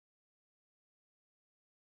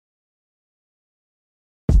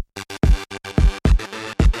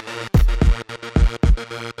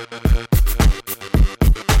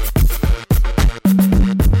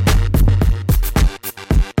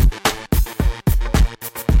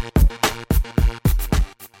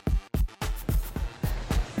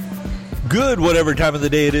Good, whatever time of the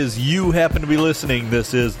day it is you happen to be listening.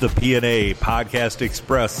 This is the PNA Podcast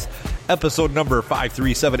Express, episode number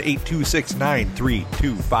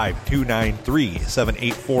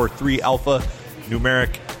 537-826-932-5293-7843 Alpha,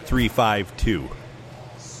 numeric 352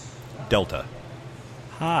 Delta.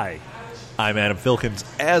 Hi. I'm Adam Filkins.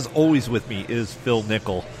 As always with me is Phil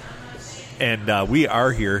Nickel. And we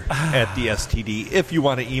are here at the STD. If you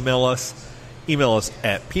want to email us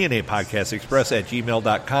at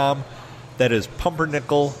pnapodcastexpress@gmail.com. That is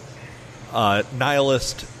pumpernickel,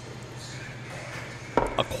 nihilist,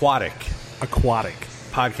 aquatic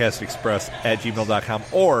podcastexpress@gmail.com,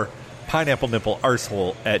 or pineapple nipple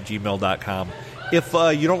arsehole @gmail.com. If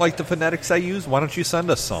you don't like the phonetics I use, why don't you send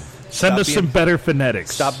us some? Send us some better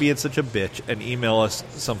phonetics. Stop being such a bitch and email us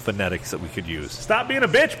some phonetics that we could use. Stop being a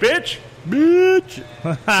bitch, bitch.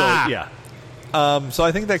 So, yeah. So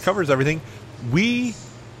I think that covers everything. We,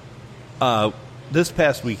 this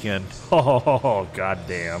past weekend... Oh,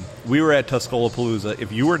 goddamn. We were at Tuscolapalooza.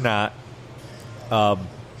 If you were not,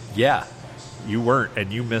 yeah, you weren't,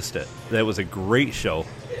 and you missed it. That was a great show.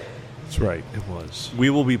 That's right, it was. We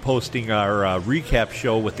will be posting our recap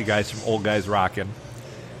show with the guys from Old Guys Rockin'.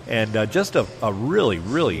 And just a really,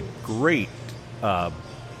 really great,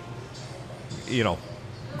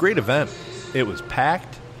 great event. It was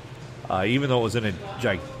packed. Even though it was in a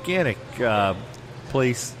gigantic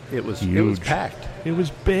place, it was packed. It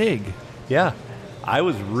was big. Yeah. I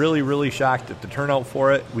was really, really shocked at the turnout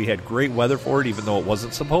for it. We had great weather for it, even though it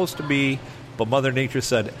wasn't supposed to be. But Mother Nature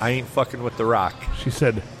said, I ain't fucking with the rock. She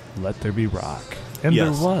said, let there be rock. And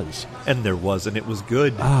yes. There was. And there was, and it was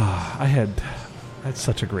good. I had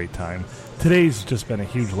such a great time. Today's just been a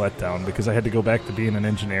huge letdown because I had to go back to being an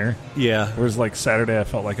engineer. Yeah. Whereas like Saturday I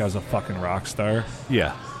felt like I was a fucking rock star.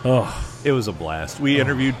 Yeah. Oh. It was a blast. We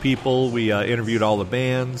interviewed people. We interviewed all the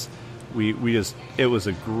bands. It was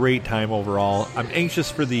a great time overall. I'm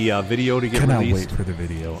anxious for the video to get released. Cannot wait for the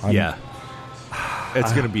video.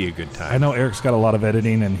 It's going to be a good time. I know Eric's got a lot of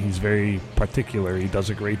editing, and he's very particular. He does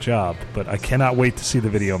a great job, but I cannot wait to see the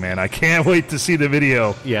video, man. I can't wait to see the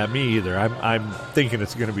video. Yeah, me either. I'm thinking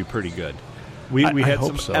it's going to be pretty good. We had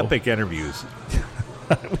some epic interviews.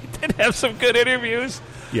 We did have some good interviews.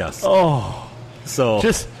 Yes. Oh. So.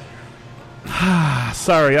 Just.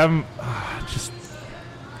 Sorry, I'm just.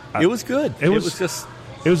 It was good. It was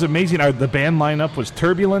amazing. The band lineup was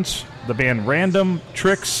Turbulence, the band Random,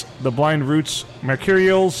 Tricks, the Blind Roots,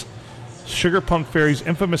 Mercurials, Sugar Punk Fairies,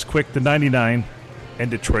 Infamous Quick, the 99,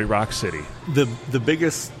 and Detroit Rock City.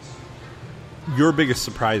 Your biggest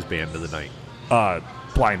surprise band of the night?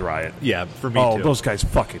 Blind Riot. Yeah, for me too. Oh, those guys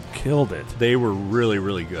fucking killed it. They were really,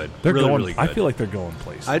 really good. They're really, going. really good. I feel like they're going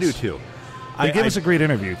places. I do too. They gave us a great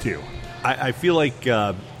interview too. I feel like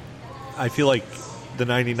the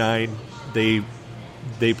 99, they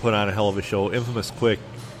put on a hell of a show. Infamous Quick,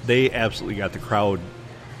 they absolutely got the crowd.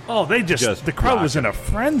 Oh, the crowd rocking. Was in a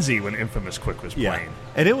frenzy when Infamous Quick was playing.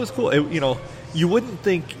 And it was cool. You wouldn't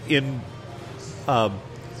think in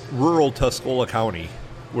rural Tuscola County,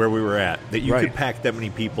 where we were at, that you could pack that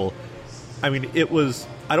many people. I mean, it was.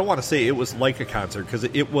 I don't want to say it was like a concert because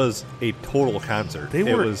it was a total concert.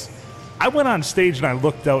 I went on stage and I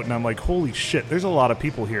looked out and I'm like, holy shit, there's a lot of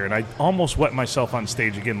people here. And I almost wet myself on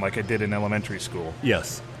stage again like I did in elementary school.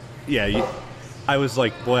 Yes. Yeah. I was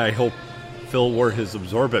like, boy, I hope Phil wore his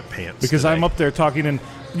absorbent pants. Because today. I'm up there talking, and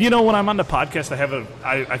when I'm on the podcast,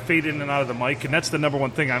 I fade in and out of the mic, and that's the number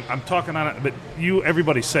one thing. I'm talking on it, but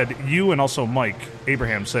everybody said, you and also Mike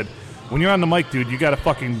Abraham said, when you're on the mic, dude, you got to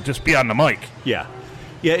fucking just be on the mic. Yeah.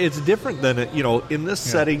 Yeah, it's different than, in this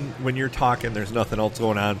setting, when you're talking, there's nothing else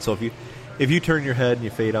going on. So if you turn your head and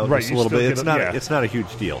you fade out just a little bit, it's not a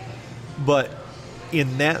huge deal. But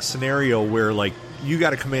in that scenario where, like, you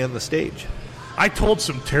got to command the stage. I told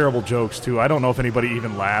some terrible jokes, too. I don't know if anybody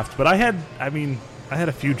even laughed, but I had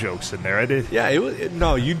a few jokes in there. I did. Yeah,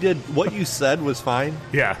 you did. What you said was fine.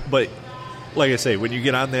 Yeah. But, like I say, when you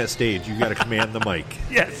get on that stage, you got to command the mic.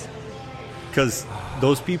 Yes. Because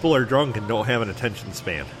those people are drunk and don't have an attention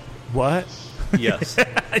span. What? Yes.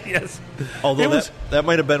 Yes. Although that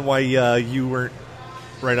might have been why you weren't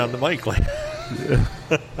right on the mic.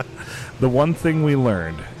 The one thing we've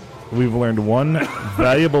learned one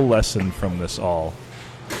valuable lesson from this all.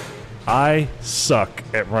 I suck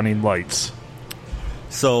at running lights.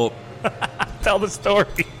 So, tell the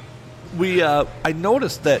story. I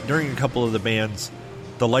noticed that during a couple of the bands,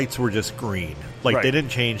 the lights were just green. They didn't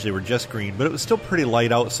change, they were just green, but it was still pretty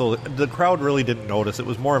light out, so the crowd really didn't notice. It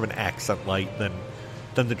was more of an accent light than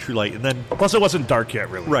the true light. And then plus, it wasn't dark yet,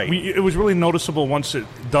 really. Right. It was really noticeable once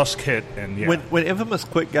dusk hit. And yeah. When Infamous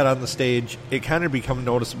Quick got on the stage, it kind of became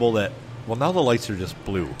noticeable that, well, now the lights are just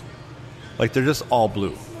blue. Like, they're just all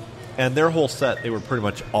blue. And their whole set, they were pretty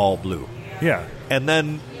much all blue. Yeah. And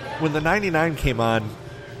then when the 99 came on,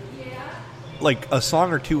 like a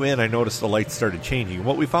song or two in, I noticed the lights started changing.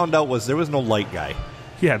 What we found out was there was no light guy.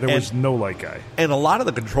 Yeah, there was no light guy. And a lot of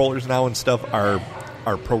the controllers now and stuff are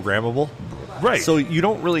programmable. Right. So you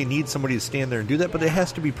don't really need somebody to stand there and do that, but it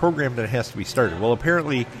has to be programmed and it has to be started. Well,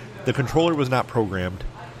 apparently the controller was not programmed.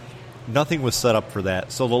 Nothing was set up for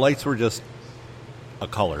that. So the lights were just a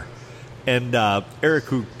color. And Eric,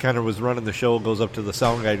 who kind of was running the show, goes up to the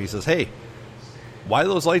sound guy and he says, "Hey, why are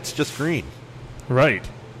those lights just green? Right.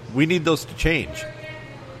 We need those to change."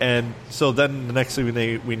 And so then the next thing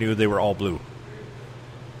we knew they were all blue.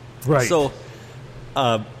 Right. So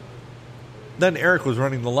then Eric was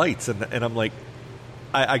running the lights, and I'm like,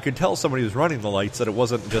 I could tell somebody was running the lights, that it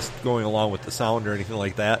wasn't just going along with the sound or anything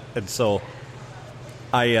like that. And so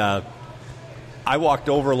I walked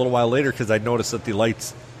over a little while later because I noticed that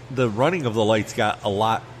the running of the lights got a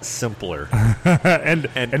lot simpler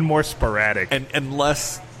and more sporadic and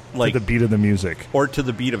less like to the beat of the music or to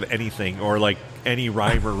the beat of anything or like any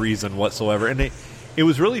rhyme or reason whatsoever. And it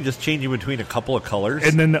was really just changing between a couple of colors.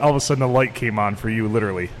 And then all of a sudden the light came on for you,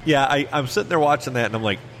 literally. Yeah, I'm sitting there watching that, and I'm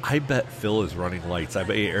like, I bet Phil is running lights. I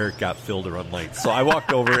bet Eric got Phil to run lights. So I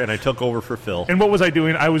walked over, and I took over for Phil. And what was I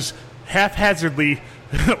doing? I was haphazardly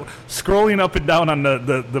scrolling up and down on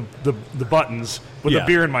the buttons with a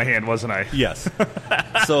beer in my hand, wasn't I? Yes.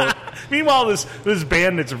 So meanwhile, this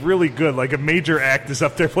band that's really good, like a major act, is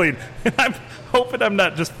up there playing. And I'm hoping I'm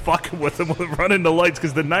not just fucking with them with running the lights,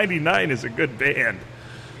 because the 99 is a good band.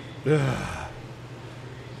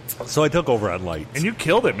 So I took over on lights. And you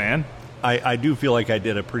killed it, man. I do feel like I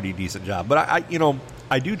did a pretty decent job. But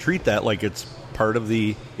I do treat that like it's part of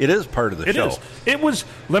the show. It is. It was,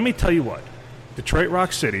 let me tell you what, Detroit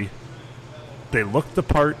Rock City, they looked the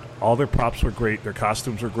part, all their props were great, their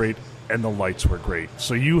costumes were great, and the lights were great.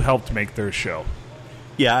 So you helped make their show.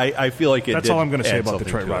 Yeah, I feel like That's all I'm going to say about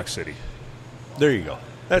Detroit Rock City. There you go.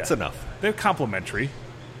 That's enough. They're complimentary.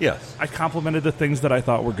 Yes. I complimented the things that I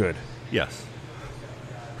thought were good. Yes.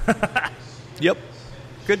 Yep.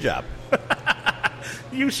 Good job.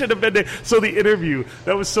 You should have been there. So the interview,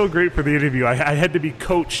 that was so great for the interview. I had to be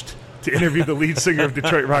coached to interview the lead singer of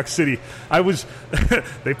Detroit Rock City.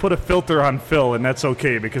 They put a filter on Phil, and that's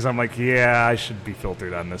okay, because I'm like, yeah, I should be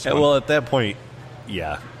filtered on this one. Well, at that point,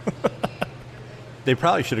 yeah. They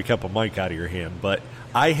probably should have kept a mic out of your hand, but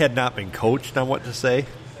I had not been coached on what to say.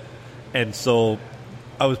 And so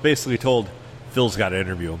I was basically told, Phil's got to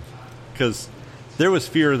interview him, because there was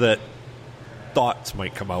fear that thoughts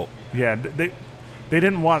might come out. Yeah, they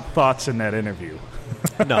didn't want thoughts in that interview.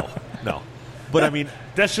 No. But, I mean...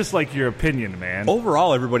 That's just like your opinion, man.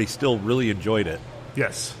 Overall, everybody still really enjoyed it.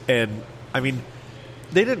 Yes. And, I mean,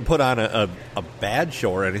 they didn't put on a bad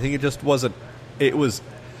show or anything. It just wasn't... It was...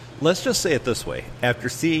 Let's just say it this way. After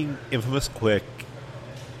seeing Infamous Quick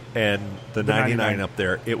and the 99 up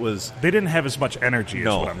there, it was... They didn't have as much energy, is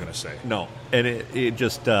what I'm going to say. No. And it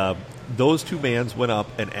just... those two bands went up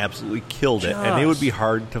and absolutely killed it, and it would be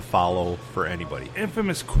hard to follow for anybody.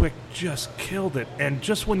 Infamous Quick just killed it, and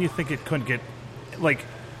just when you think it couldn't get... Like,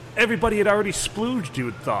 everybody had already splooged, you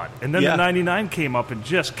had thought. And then the 99 came up and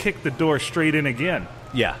just kicked the door straight in again.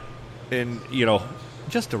 Yeah. And,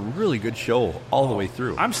 just a really good show all the way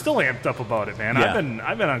through. I'm still amped up about it, man. Yeah.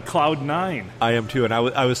 I've been on cloud 9. I am too, and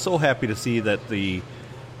I was so happy to see that the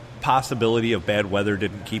possibility of bad weather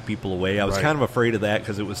didn't keep people away. I was kind of afraid of that,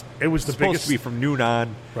 because it was supposed biggest, to be from noon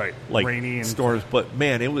on, like rainy and storms. But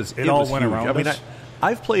man, it all was went huge. Around. I mean,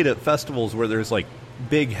 I've played at festivals where there's like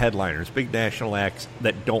big headliners, big national acts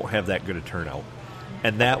that don't have that good a turnout,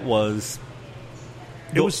 and that was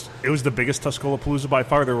it was the biggest Tuscaloosa by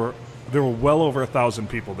far. There were well over 1,000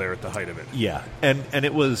 people there at the height of it. Yeah, and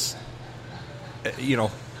it was,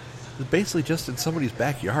 basically just in somebody's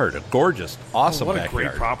backyard. A gorgeous, awesome backyard. What a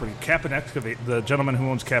great property. Cap'n Excavate, the gentleman who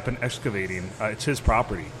owns Cap'n Excavating, it's his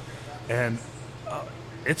property. And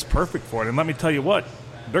it's perfect for it. And let me tell you what,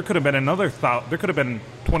 there could have been there could have been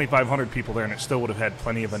 2,500 people there, and it still would have had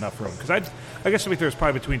plenty of enough room. Because I guess there was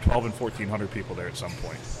probably between 1,200 and 1,400 people there at some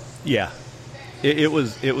point. Yeah. It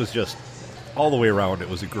was just, all the way around, it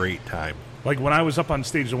was a great time. Like, when I was up on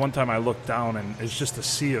stage the one time, I looked down, and it's just a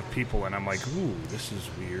sea of people, and I'm like, ooh, this is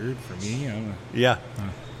weird for me. Yeah.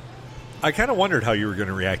 I kind of wondered how you were going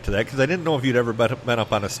to react to that, because I didn't know if you'd ever been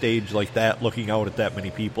up on a stage like that, looking out at that many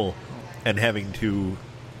people, and having to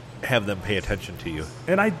have them pay attention to you.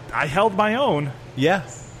 And I held my own. Yeah.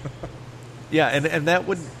 Yeah, and that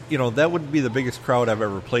would be the biggest crowd I've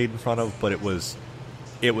ever played in front of, but it was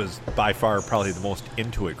by far probably the most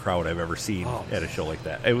into it crowd I've ever seen at a show like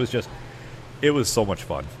that. It was just... It was so much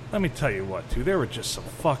fun. Let me tell you what, too. There were just some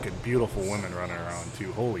fucking beautiful women running around,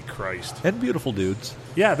 too. Holy Christ. And beautiful dudes.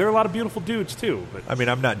 Yeah, there are a lot of beautiful dudes, too. But I mean,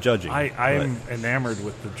 I'm not judging. I am enamored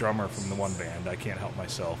with the drummer from the one band. I can't help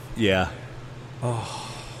myself. Yeah.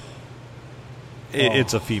 Oh.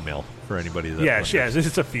 It's a female, for anybody that... Yeah,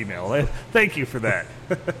 it's a female. Thank you for that.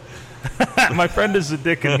 My friend is a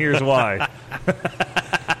dick, and here's why.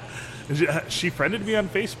 She friended me on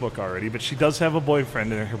Facebook already, but she does have a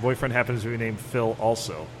boyfriend, and her boyfriend happens to be named Phil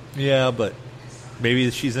also. Yeah, but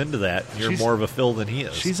maybe she's into that. You're more of a Phil than he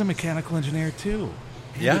is. She's a mechanical engineer, too.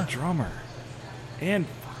 And a drummer. And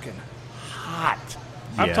fucking hot.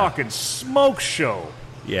 Yeah. I'm talking smoke show.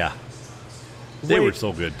 Yeah. They were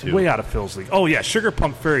so good, too. Way out of Phil's league. Oh, yeah, Sugar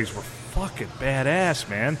Punk Fairies were fucking badass,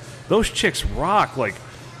 man. Those chicks rock. Like,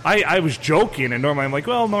 I was joking, and normally I'm like,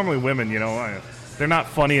 well, normally women, you know... They're not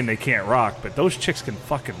funny and they can't rock, but those chicks can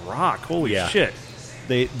fucking rock. Holy shit.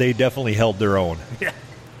 They definitely held their own. Yeah.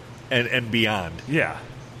 And beyond. Yeah.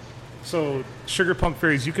 So, Sugar Punk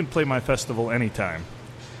Fairies, you can play my festival anytime.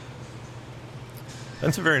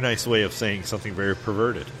 That's a very nice way of saying something very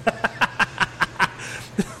perverted.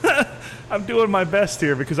 I'm doing my best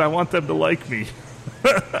here because I want them to like me.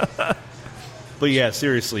 But yeah,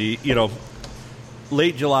 seriously, you know,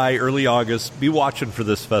 late July, early August, be watching for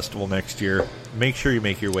this festival next year. Make sure you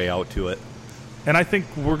make your way out to it. And I think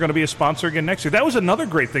we're going to be a sponsor again next year. That was another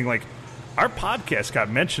great thing. Like, our podcast got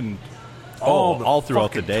mentioned all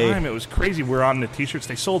throughout the day. Time. It was crazy. We're on the T-shirts.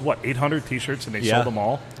 They sold, 800 T-shirts, and they sold them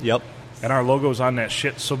all? Yep. And our logo's on that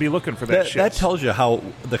shit, so be looking for that shit. That tells you how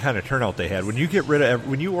the kind of turnout they had. When you get rid of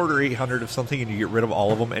when you order 800 of something and you get rid of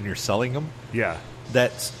all of them and you're selling them,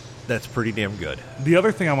 that's pretty damn good. The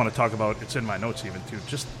other thing I want to talk about, it's in my notes even, too,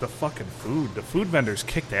 just the fucking food. The food vendors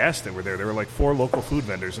kicked ass that were there. There were 4 local food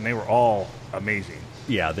vendors, and they were all amazing.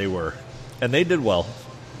 Yeah, they were. And they did well.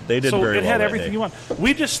 They did very well. So it had everything you want.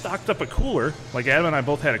 We just stocked up a cooler. Like, Adam and I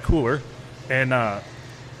both had a cooler, and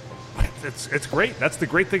it's great. That's the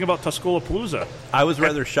great thing about Tuscola-Palooza. I was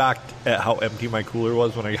rather shocked at how empty my cooler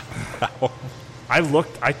was when I got home.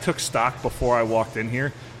 I took stock before I walked in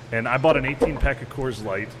here, and I bought an 18-pack of Coors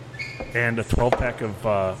Light and a 12-pack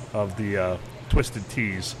of the Twisted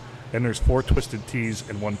Teas, and there's 4 Twisted Teas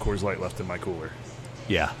and 1 Coors Light left in my cooler.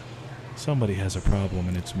 Yeah. Somebody has a problem,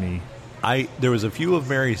 and it's me. There was a few of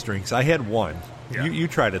Mary's drinks. I had one. Yeah. You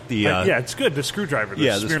tried it. Yeah, it's good. The screwdriver.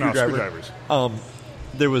 The screwdrivers.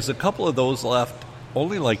 There was a couple of those left.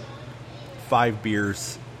 Only 5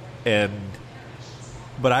 beers,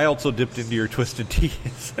 but I also dipped into your Twisted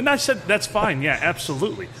Teas. And I said, that's fine. Yeah,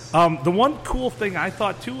 absolutely. The one cool thing I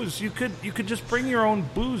thought, too, is you could just bring your own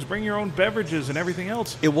booze, bring your own beverages and everything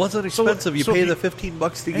else. It wasn't expensive. You pay the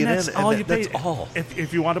 $15 to get in, and that's all.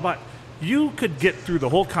 If you want to buy... You could get through the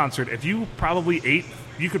whole concert. If you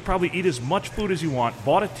you could probably eat as much food as you want,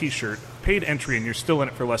 bought a T-shirt, paid entry, and you're still in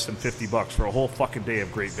it for less than $50 for a whole fucking day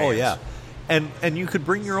of great bands. Oh, yeah. And you could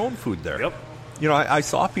bring your own food there. Yep. You know, I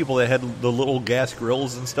saw people that had the little gas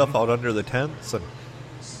grills and stuff out under the tents, and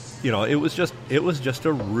you know, it was just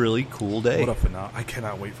a really cool day. What a phenomenon! I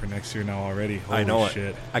cannot wait for next year now already. Holy I know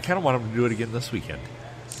shit! I kind of want them to do it again this weekend.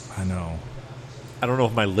 I know. I don't know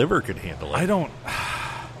if my liver could handle it.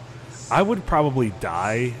 I would probably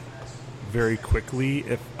die very quickly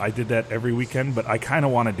if I did that every weekend, but I kind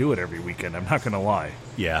of want to do it every weekend. I'm not going to lie.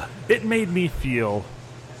 Yeah. It made me feel...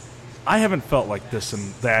 I haven't felt like this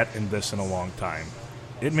and this in a long time.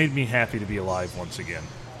 It made me happy to be alive once again.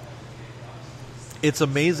 It's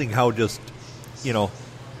amazing how just, you know...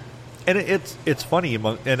 And it's funny,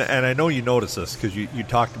 and I know you noticed this because you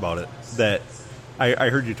talked about it, that I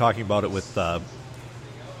heard you talking about it with a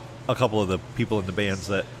couple of the people in the bands,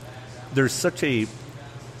 that there's such a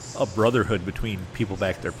brotherhood between people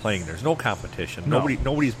back there playing. There's no competition. No.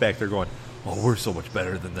 Nobody's back there going, oh, we're so much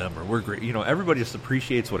better than them, or we're great. You know, everybody just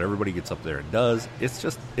appreciates what everybody gets up there and does. It's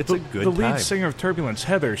a good time. The lead singer of Turbulence,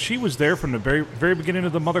 Heather, she was there from the very, very beginning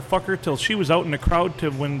of the motherfucker till she was out in the crowd to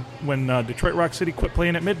when Detroit Rock City quit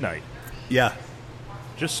playing at midnight. Yeah.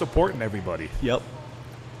 Just supporting everybody. Yep.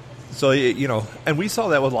 So, you know, and we saw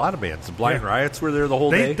that with a lot of bands. The Blind Riots were there the whole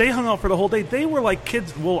day. They hung out for the whole day. They were like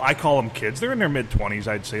kids. Well, I call them kids. They're in their mid-20s,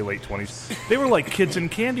 I'd say late 20s. They were like kids in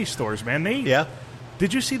candy stores, man.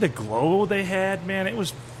 Did you see the glow they had, man? It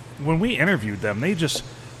was, when we interviewed them,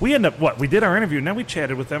 we ended up, we did our interview, and then we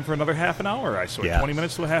chatted with them for another half an hour, I swear, 20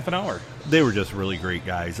 minutes to a half an hour. They were just really great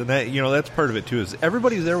guys. And that, you know, that's part of it, too, is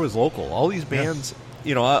everybody there was local. All these bands,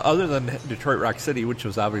 you know, other than Detroit Rock City, which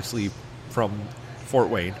was obviously from Fort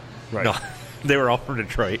Wayne. Right. No, they were all from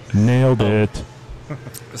Detroit. Nailed it.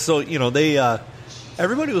 So, you know, they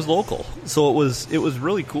everybody was local, so it was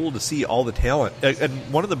really cool to see all the talent. And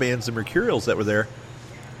one of the bands, the Mercurials, that were there,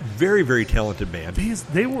 very, very talented band.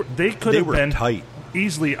 They could have been tight.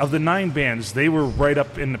 Easily, of the 9 bands, they were right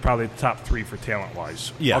up in probably the top 3 for talent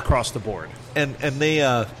wise, across the board. And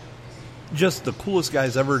they just the coolest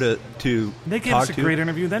guys ever to they gave us a great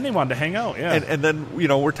interview. Then they wanted to hang out, yeah. And then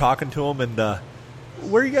we're talking to them, and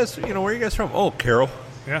where are you guys? Where are you guys from? Oh, Caro.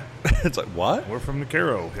 Yeah. It's like, what? We're from the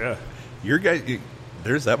Caro. Yeah. Your guys,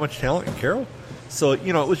 there's that much talent in Caro. So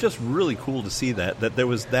it was just really cool to see that there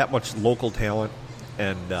was that much local talent,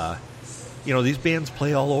 and these bands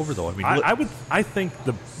play all over though. I mean, I think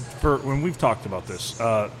when we've talked about this,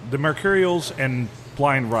 the Mercurials and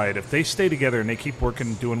Blind Riot, if they stay together and they keep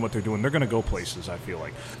working, doing what they're doing, they're going to go places, I feel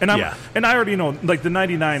like. And I already know, like the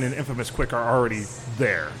 99 and Infamous Quick are already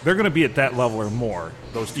there. They're going to be at that level or more.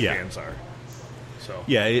 Those two bands are. So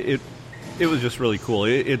yeah, it was just really cool.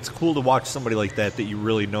 It's cool to watch somebody like that you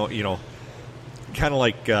really know. Kind of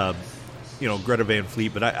like Greta Van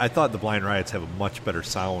Fleet, but I thought the Blind Riots have a much better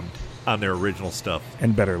sound on their original stuff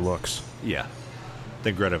and better looks. Yeah.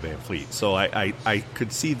 Than Greta Van Fleet. So I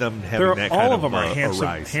could see them having that kind of all of them are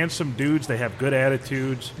rise. handsome dudes. They have good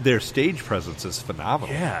attitudes. Their stage presence is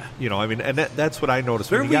phenomenal. Yeah. And that's what I noticed.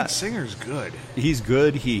 Their lead singer's good. He's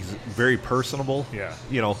good. He's very personable. Yeah.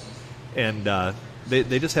 And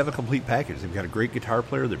they just have a complete package. They've got a great guitar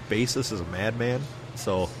player. Their bassist is a madman.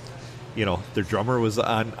 So, their drummer was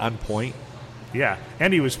on point. Yeah.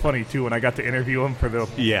 And he was funny, too, when I got to interview him for the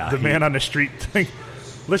Man on the Street thing.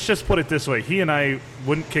 Let's just put it this way. He and I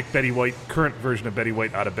wouldn't kick Betty White, current version of Betty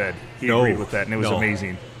White, out of bed. He agreed with that, and it was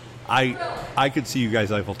amazing. I could see you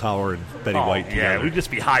guys Eiffel Tower and Betty White together. Yeah, we'd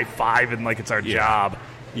just be high-fiving like it's our job.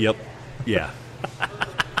 Yep. Yeah.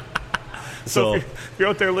 So if you're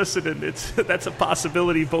out there listening, that's a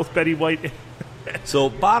possibility, both Betty White. So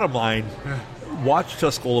bottom line, watch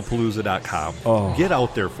Tuscolapalooza.com. Oh. Get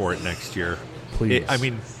out there for it next year. Please.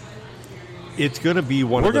 It's going to be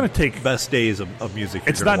one of the best days of music.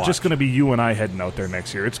 It's not just going to be you and I heading out there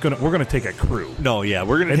next year. We're going to take a crew. No, yeah,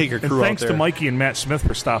 we're going to take a crew out there. Thanks to Mikey and Matt Smith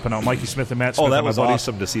for stopping out. Mikey Smith and Matt Smith. Oh, that was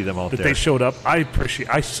awesome to see them out there. They showed up. I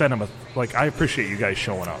sent them I appreciate you guys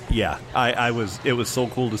showing up. Yeah, it was so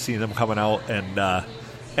cool to see them coming out, and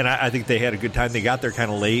I think they had a good time. They got there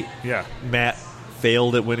kind of late. Yeah, Matt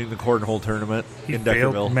failed at winning the cornhole tournament in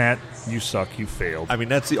Deckerville. Matt, you suck. You failed.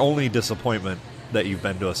 That's the only disappointment that you've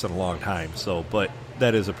been to us in a long time. So, but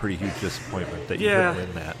that is a pretty huge disappointment that you couldn't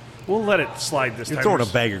win that. We'll let it slide this time. You're throwing a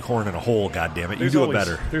bag of corn in a hole, goddammit. You do it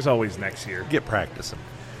better. There's always next year. Get practicing.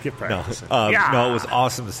 No, it was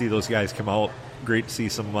awesome to see those guys come out. Great to see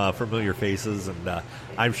some familiar faces, and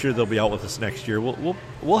I'm sure they'll be out with us next year.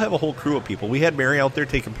 We'll have a whole crew of people. We had Mary out there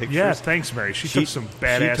taking pictures. Yeah, thanks, Mary. She took some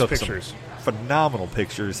badass pictures. Phenomenal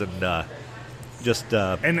pictures, and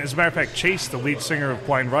and as a matter of fact, Chase, the lead singer of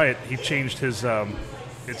Blind Riot, he changed his. I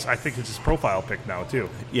think it's his profile pic now too.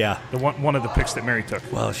 Yeah, one of the pics that Mary took.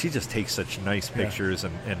 Well, she just takes such nice pictures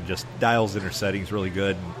and just dials in her settings really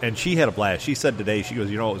good. And she had a blast. She said today, she goes,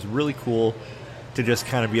 it was really cool to just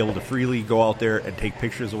kind of be able to freely go out there and take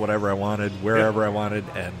pictures of whatever I wanted, wherever I wanted,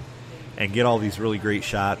 and get all these really great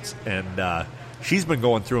shots. And she's been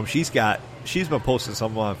going through them. She's been posting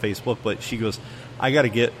some on Facebook, but she goes, I got to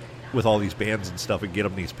get with all these bands and stuff and get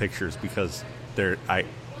them these pictures because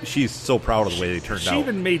she's so proud of the way they turned out. She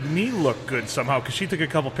even made me look good somehow because she took a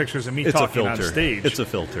couple pictures of me talking on stage. It's a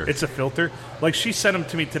filter. It's a filter. Like, she sent them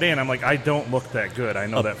to me today, and I'm like, I don't look that good. I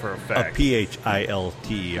know that for a fact. A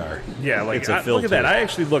PHILTER. Yeah, like, it's a filter. Look at that. I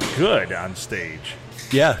actually look good on stage.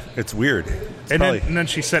 Yeah, it's weird. And then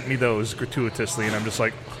she sent me those gratuitously, and I'm just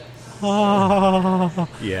like,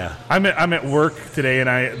 yeah. I'm at work today,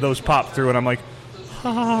 and those popped through, and I'm like,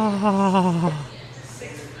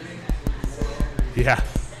 yeah.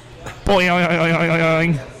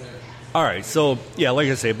 Boing. All right, so, like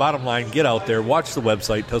I say, bottom line, get out there, watch the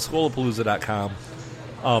website, Tuscolapalooza.com.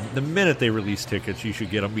 The minute they release tickets, you should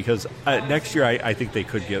get them because next year I think they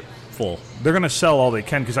could get full. They're going to sell all they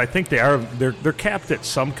can because I think they're capped at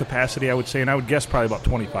some capacity, I would say, and I would guess probably about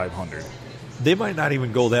 2,500. They might not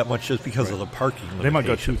even go that much just because of the parking limitation. They might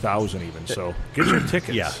go 2,000 even, so get your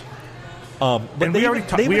tickets. Yeah. But they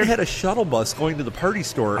even had a shuttle bus going to the party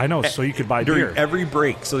store. I know, so you could buy during beer. every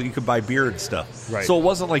break, so you could buy beer and stuff. Right. So it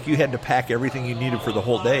wasn't like you had to pack everything you needed for the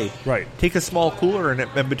whole day. Right. Take a small cooler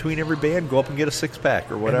and between every band, go up and get a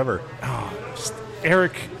 6-pack or whatever.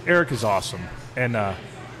 Eric is awesome, and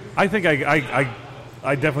I think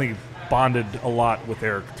I definitely bonded a lot with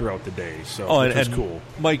Eric throughout the day. So it was cool.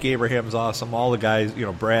 Mike Abraham's awesome. All the guys,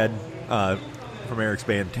 Brad. From Eric's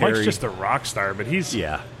band, Terry. Mike's just a rock star, but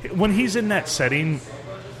when he's in that setting,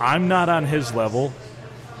 I'm not on his level,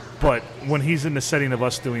 but when he's in the setting of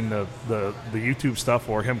us doing the YouTube stuff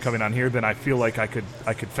or him coming on here, then I feel like I could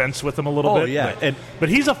fence with him a little bit. Yeah, but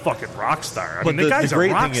he's a fucking rock star. I mean, the guy's a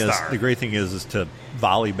rock star. The great thing is to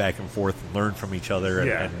volley back and forth and learn from each other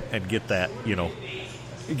and get that,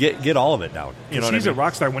 get all of it down. He's a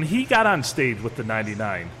rock star. When he got on stage with the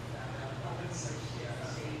 99,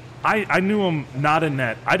 I knew him not in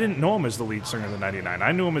that. I didn't know him as the lead singer of the 99.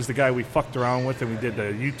 I knew him as the guy we fucked around with, and we did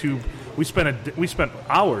the YouTube. We spent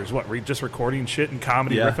hours just recording shit and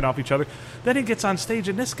comedy, riffing off each other. Then he gets on stage,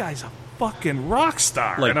 and this guy's a fucking rock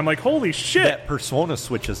star, and I'm like, holy shit! That persona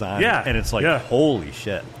switches on, and it's like, holy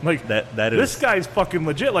shit! Like that is, this guy's fucking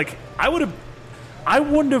legit. Like I would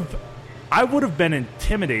have been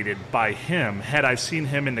intimidated by him had I seen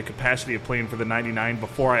him in the capacity of playing for the 99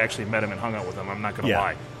 before I actually met him and hung out with him. I'm not going to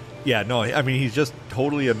lie. Yeah, no, I mean, he's just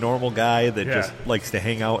totally a normal guy that just likes to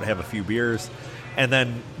hang out, have a few beers, and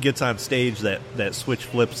then gets on stage, that switch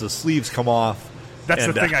flips, the sleeves come off. That's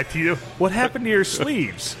the thing I tell you. What happened to your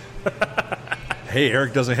sleeves? Hey,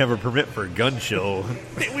 Eric doesn't have a permit for a gun show.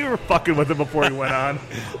 We were fucking with him before he went on.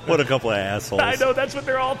 What a couple of assholes. I know, that's what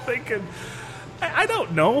they're all thinking. I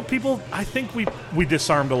don't know. People, I think we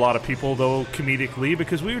disarmed a lot of people, though, comedically,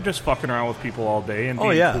 because we were just fucking around with people all day and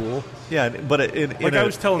being cool. Yeah, but I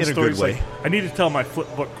was telling stories like, I need to tell my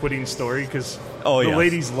flip book quitting story because the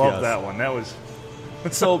ladies loved that one. That was...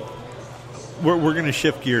 So, we're going to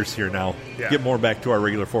shift gears here now. Yeah. Get more back to our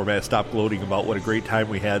regular format. Stop gloating about what a great time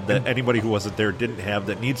we had that anybody who wasn't there didn't have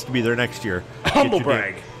that needs to be there next year. Humble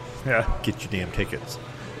brag. Get your damn tickets.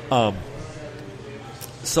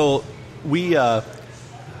 So... I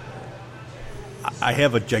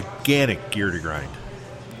have a gigantic gear to grind.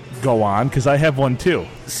 Go on, because I have one too.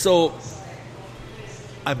 So,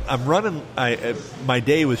 I'm running. My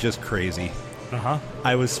day was just crazy.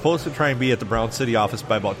 I was supposed to try and be at the Brown City office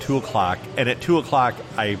by about 2:00, and at 2:00,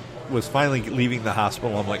 I was finally leaving the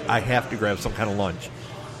hospital. I'm like, I have to grab some kind of lunch.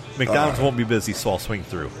 McDonald's won't be busy, so I'll swing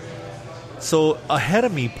through. So ahead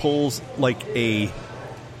of me pulls like a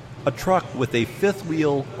truck with a fifth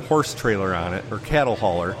wheel horse trailer on it, or cattle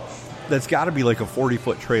hauler, that's got to be like a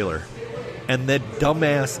 40-foot trailer. And that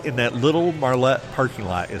dumbass in that little Marlette parking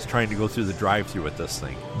lot is trying to go through the drive-thru with this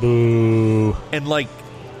thing. Boo. And like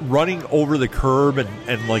running over the curb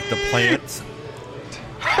and like the plants.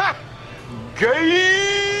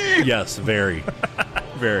 Gay! Yes, very.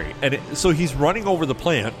 Very. And so he's running over the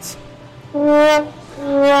plants. And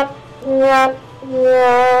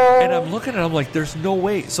I'm looking at him like, there's no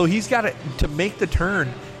way. So he's got to make the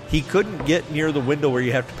turn. He couldn't get near the window where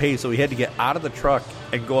you have to pay, so he had to get out of the truck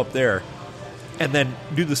and go up there. And then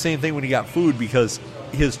do the same thing when he got food because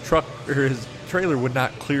his truck or his trailer would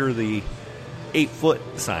not clear the 8-foot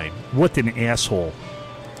sign. What an asshole.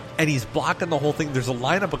 And he's blocking the whole thing. There's a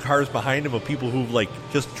lineup of cars behind him of people who like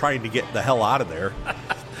just trying to get the hell out of there.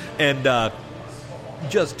 And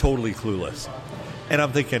just totally clueless. And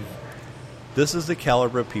I'm thinking, this is the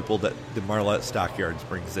caliber of people that the Marlette Stockyards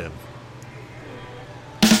brings in.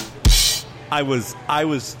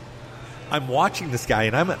 I'm watching this guy,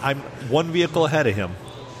 and I'm one vehicle ahead of him,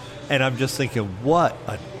 and I'm just thinking, what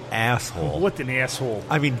an asshole. What an asshole.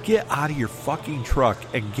 I mean, get out of your fucking truck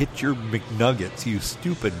and get your McNuggets, you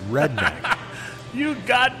stupid redneck. You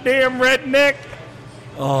goddamn redneck.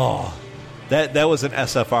 Oh, that was an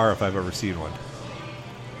SFR if I've ever seen one.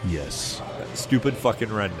 Yes. Stupid fucking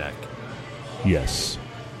redneck. Yes.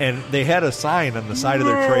 And they had a sign on the side of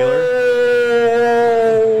their trailer.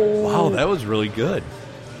 Wow, that was really good.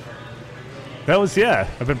 That was,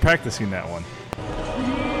 I've been practicing that one.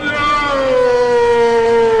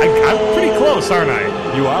 I'm pretty close, aren't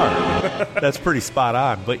I? You are. That's pretty spot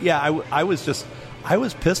on. But yeah, I was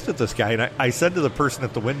pissed at this guy. And I said to the person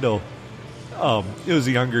at the window, it was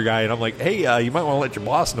a younger guy, and I'm like, hey, you might want to let your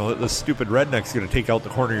boss know that this stupid redneck's going to take out the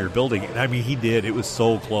corner of your building. And I mean, he did. It was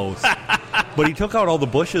so close. But he took out all the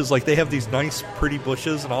bushes. Like, they have these nice, pretty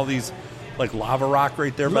bushes and all these, like, lava rock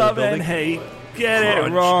right there by the building. And hate. Get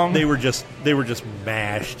it wrong. They were just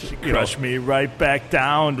mashed. Crushed me right back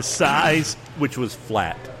down to size. Which was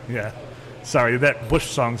flat. Yeah. Sorry, that Bush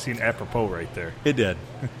song seemed apropos right there. It did.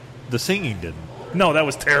 The singing didn't. No, that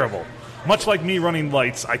was terrible. Much like me running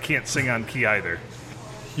lights, I can't sing on key either.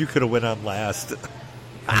 You could have went on last.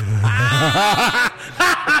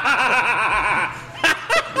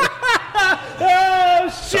 Oh,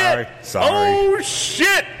 shit. Sorry. Oh,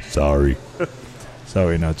 shit. Sorry.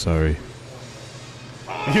 Sorry, not sorry.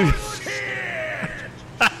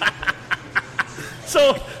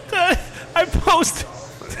 So, I post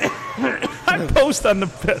on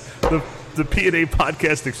the P&A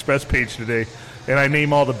Podcast Express page today, and I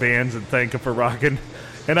name all the bands and thank them for rocking.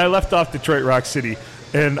 and I left off Detroit Rock City.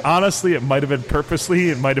 And honestly, it might have been purposely.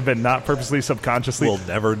 It might have been not purposely, subconsciously. We'll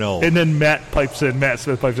never know. And then Matt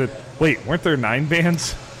Smith pipes in, wait, weren't there 9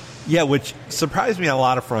 bands? Yeah, which surprised me on a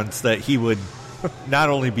lot of fronts that he would not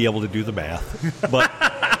only be able to do the math,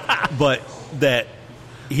 but that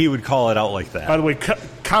he would call it out like that. By the way,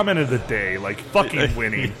 comment of the day, like fucking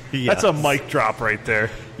winning. Yes. That's a mic drop right there.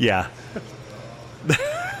 Yeah.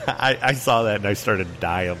 I saw that and I started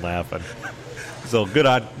dying laughing. So good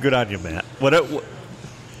on you, Matt.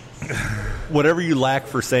 Whatever you lack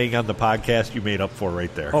for saying on the podcast, you made up for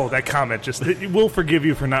right there. Oh, that comment we'll forgive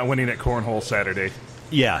you for not winning at Cornhole Saturday.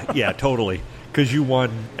 Yeah, totally. Because you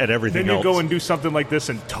won at everything else. Then you go and do something like this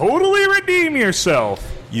and totally redeem yourself.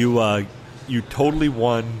 You totally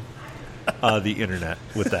won the internet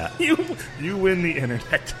with that. You win the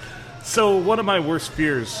internet. So one of my worst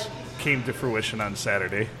fears came to fruition on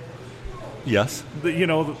Saturday. Yes.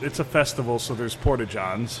 It's a festival, so there's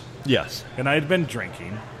porta-johns. Yes. And I had been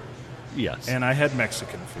drinking. Yes. And I had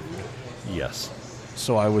Mexican food. Yes.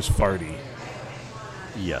 So I was farty.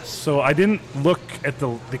 Yes. So I didn't look at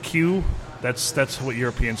the queue. That's what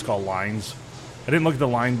Europeans call lines. I didn't look at the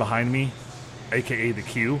line behind me, a.k.a. the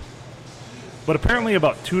queue. But apparently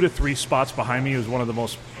about 2 to 3 spots behind me was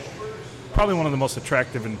probably one of the most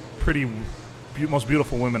attractive and most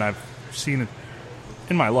beautiful women I've seen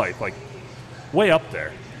in my life, like way up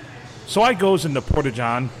there. So I goes into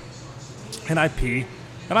porta-john, and I pee,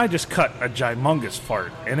 and I just cut a gymongous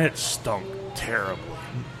fart, and it stunk terribly.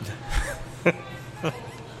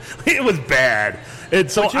 It was bad.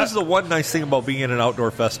 And so Which is the one nice thing about being in an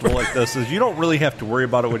outdoor festival like this is you don't really have to worry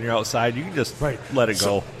about it when you're outside. You can just let it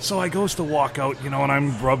go. So I goes to walk out, and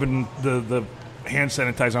I'm rubbing the hand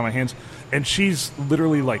sanitizer on my hands, and she's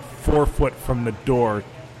literally like 4 foot from the door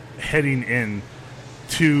heading in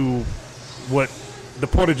to what the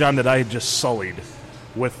porta-john that I had just sullied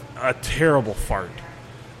with a terrible fart.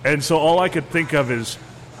 And so all I could think of is,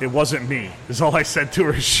 it wasn't me, is all I said to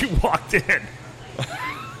her as she walked in.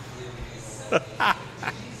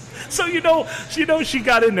 So she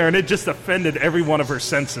got in there, and it just offended every one of her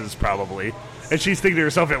senses, probably. And she's thinking to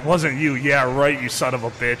herself, it wasn't you. Yeah, right, you son of a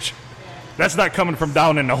bitch. That's not coming from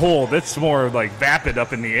down in the hole. That's more like vapid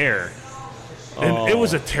up in the air. And It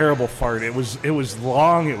was a terrible fart. It was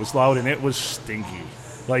long, it was loud, and it was stinky.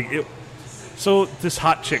 So this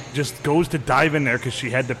hot chick just goes to dive in there because she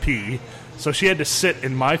had to pee. So she had to sit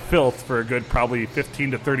in my filth for a good probably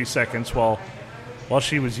 15 to 30 seconds while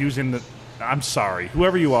she was using the... I'm sorry.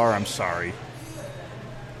 Whoever you are, I'm sorry.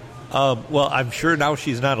 Well, I'm sure now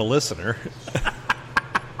she's not a listener.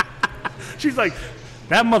 She's like,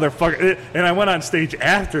 that motherfucker... And I went on stage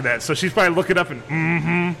after that, so she's probably looking up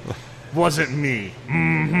and, wasn't me.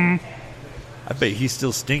 I bet he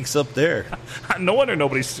still stinks up there. No wonder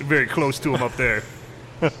nobody's very close to him up there.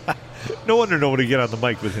 No wonder nobody get on the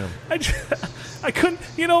mic with him. I couldn't,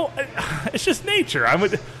 it's just nature. I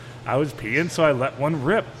was peeing, so I let one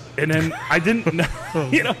rip. And then I didn't,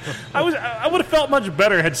 I would have felt much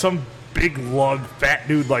better had some big lug fat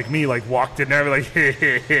dude like me walked in there and be like,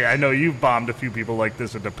 hey, I know you've bombed a few people like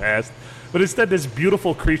this in the past. But instead this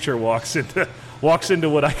beautiful creature walks into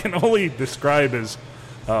what I can only describe as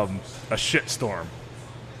a shitstorm.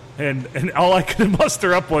 And all I could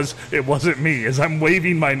muster up was, it wasn't me, as I'm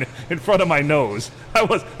waving in front of my nose. I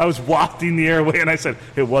was wafting the air away, and I said,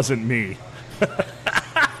 it wasn't me.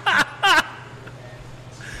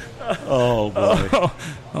 Oh, boy.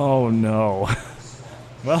 Oh, no.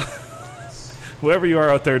 Well, whoever you are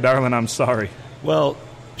out there, darling, I'm sorry. Well,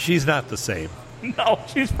 she's not the same. No,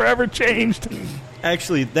 she's forever changed.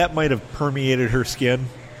 Actually, that might have permeated her skin,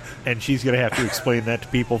 and she's going to have to explain that to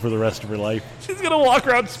people for the rest of her life. She's going to walk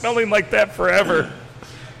around smelling like that forever.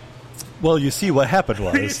 Well, you see what happened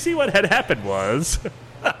was... You see what had happened was...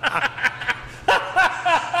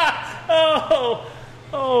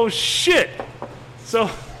 Oh, shit. So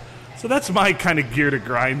that's my kind of gear to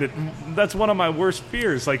grind. That's one of my worst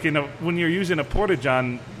fears. When you're using a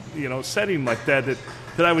porta-john, setting like that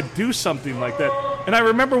I would do something like that. And I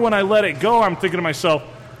remember when I let it go, I'm thinking to myself,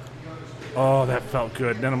 oh, that felt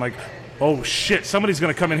good. And then I'm like, oh, shit, somebody's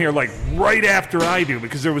going to come in here right after I do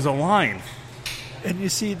because there was a line. And you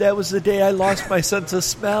see, that was the day I lost my sense of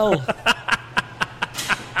smell.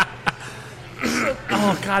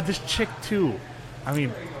 Oh, God, this chick, too. I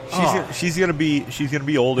mean... She's gonna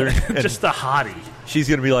be older. And just a hottie. She's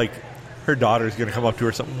gonna be like, her daughter's gonna come up to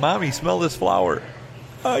her something. Mommy, smell this flower.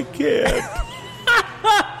 I can't.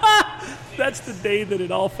 That's the day that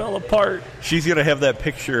it all fell apart. She's gonna have that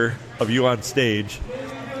picture of you on stage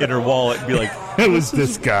in her wallet and be like, it was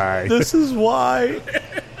this guy. This is why.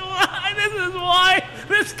 This is why.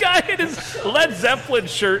 This guy in his Led Zeppelin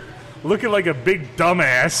shirt looking like a big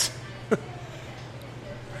dumbass.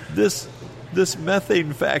 This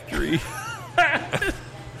methane factory.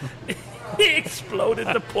 He exploded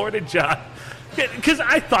the Porta-John. Because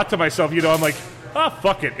I thought to myself, I'm like, oh,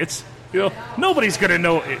 fuck it. It's, nobody's going to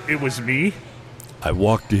know it was me. I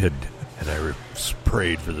walked in and I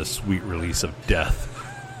prayed for the sweet release of death.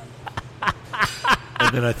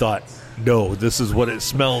 And then I thought, no, this is what it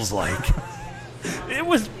smells like. It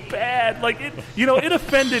was bad. Like, it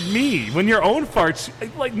offended me. When your own farts,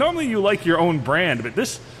 like, normally you like your own brand, but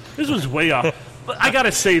this was way off. I got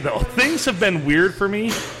to say, though, things have been weird for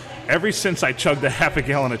me ever since I chugged a half a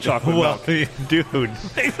gallon of chocolate milk. Dude.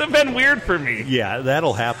 Things have been weird for me. Yeah,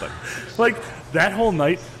 that'll happen. Like, that whole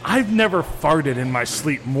night, I've never farted in my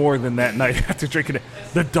sleep more than that night after drinking it.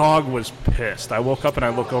 The dog was pissed. I woke up and I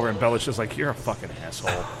look over and Bella's just like, you're a fucking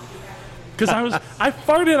asshole. Because I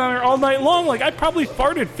farted on her all night long. Like, I probably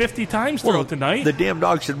farted 50 times throughout the night. The damn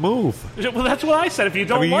dog should move. Well, that's what I said. If you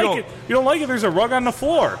don't you don't like it, there's a rug on the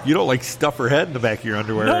floor. You don't, like, stuff her head in the back of your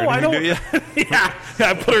underwear. No, I don't. Do you? Yeah,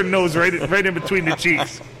 I put her nose right in between the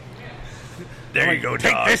cheeks. There you go,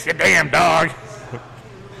 Take dog. this, you damn dog.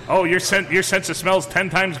 Oh, your sense of smell is 10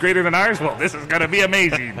 times greater than ours? Well, this is going to be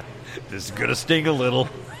amazing. This is going to sting a little.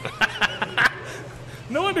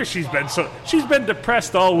 No wonder she's been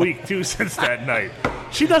depressed all week, too, since that night.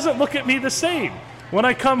 She doesn't look at me the same. When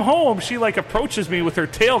I come home, she, like, approaches me with her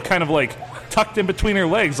tail kind of, like, tucked in between her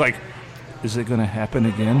legs, like, is it going to happen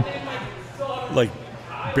again? Like,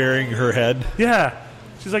 burying her head? Yeah.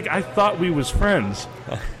 She's like, I thought we was friends.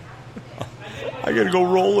 I got to go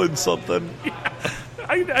roll in something. Yeah.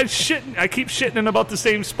 I keep shitting in about the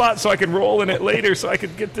same spot so I can roll in it later so I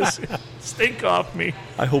can get this stink off me.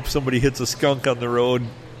 I hope somebody hits a skunk on the road.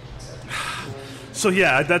 So,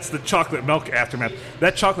 yeah, that's the chocolate milk aftermath.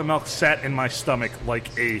 That chocolate milk sat in my stomach like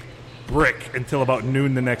a brick until about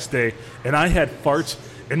noon the next day. And I had farts,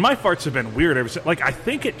 and my farts have been weird ever since. Like, I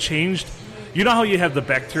think it changed. You know how you have the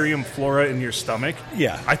bacterium flora in your stomach?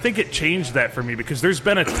 Yeah. I think it changed that for me because there's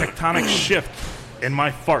been a tectonic shift in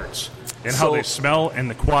my farts and how they smell and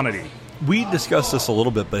the quantity. We discussed this a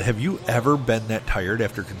little bit, but have you ever been that tired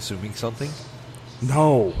after consuming something?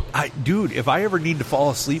 No. Dude, if I ever need to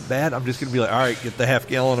fall asleep bad, I'm just going to be like, all right, get the half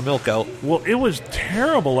gallon of milk out. Well, it was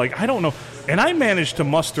terrible. Like, I don't know. And I managed to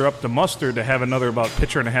muster up the mustard to have another about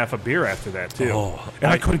pitcher and a half of beer after that, too.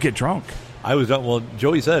 And I couldn't get drunk. I was done. Well,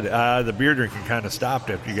 Joey said the beer drinking kind of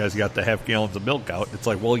stopped after you guys got the half gallons of milk out. It's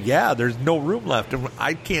like, well, yeah, there's no room left, and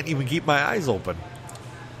I can't even keep my eyes open.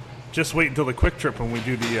 Just wait until the quick trip when we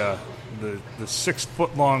do the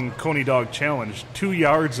 6-foot-long Coney Dog Challenge. 2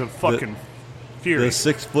 yards of fucking fury. The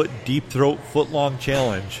 6-foot deep throat foot-long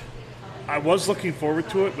challenge. I was looking forward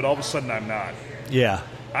to it, but all of a sudden I'm not. Yeah.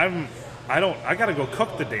 I got to go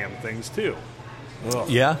cook the damn things, too. Ugh.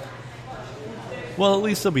 Yeah? Well, at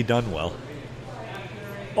least they'll be done well.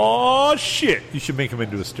 Oh, shit. You should make them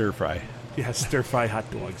into a stir-fry. Yeah, stir-fry hot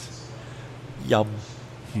dogs. Yum.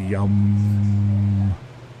 Yum.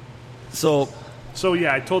 So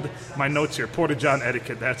yeah, I told my notes here, Porta-John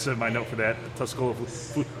etiquette, that's my note for that. Tuscola.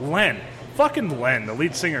 Len. Fucking Len, the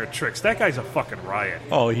lead singer of Trix. That guy's a fucking riot.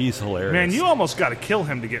 Oh, he's hilarious. Man, you almost got to kill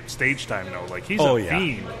him to get stage time, though. Like, he's a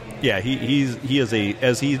fiend. Yeah, he is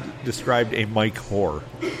as he described, a mic whore.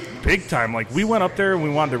 Big time. Like, we went up there and we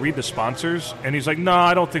wanted to read the sponsors, and he's like, no,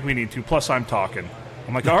 I don't think we need to. Plus, I'm talking.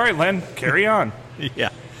 I'm like, all right, Len, carry on. Yeah.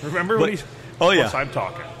 Remember when he's... Oh, yeah. Plus, I'm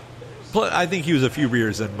talking. Plus, I think he was a few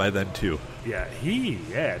beers in by then, too. Yeah,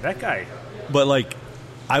 that guy. But, like,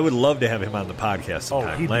 I would love to have him on the podcast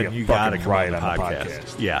sometime. Oh, he'd Len, be you a got to fucking come riot on the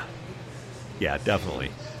podcast. Yeah. Yeah,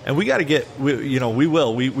 definitely. And we got to get, we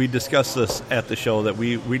will. We discussed this at the show that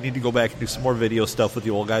we need to go back and do some more video stuff with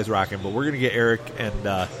the old guys rocking. But we're going to get Eric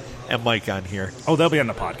and Mike on here. Oh, they'll be on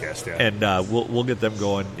the podcast, yeah. And we'll get them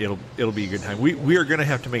going. It'll be a good time. We are going to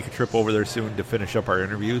have to make a trip over there soon to finish up our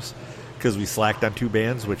interviews because we slacked on 2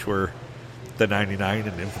 bands, which were the 99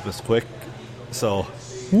 and Infamous Quick. So,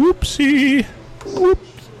 whoopsie.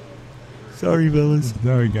 Whoops. Sorry, fellas.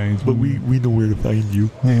 Sorry, guys. But we know where to find you.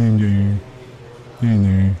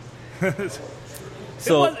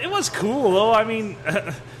 So it was cool, though. I mean,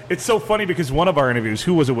 it's so funny because one of our interviews,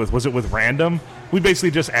 who was it with? Was it with Random? We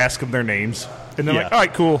basically just asked them their names, and they're like, all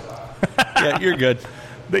right, cool. Yeah, you're good.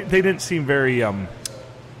 They didn't seem very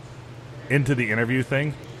into the interview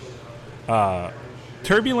thing.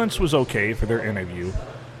 Turbulence was okay for their interview.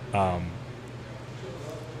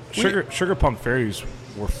 Sugar Punk Fairies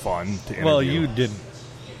were fun to interview. Well, you didn't.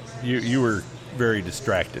 You were very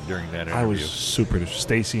distracted during that interview. I was super.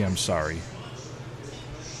 Stacy, I'm sorry.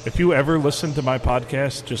 If you ever listen to my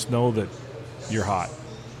podcast, just know that you're hot.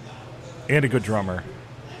 And a good drummer.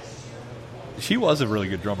 She was a really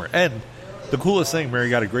good drummer. And the coolest thing, Mary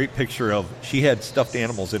got a great picture of, she had stuffed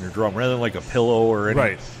animals in her drum rather than like a pillow or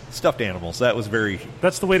any stuffed animals. That was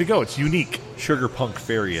That's the way to go. It's unique. Sugar Punk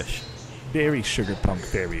Fairy-ish. Very Sugar Punk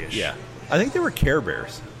Fairy-ish. Yeah. I think they were Care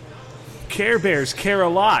Bears. Care Bears care a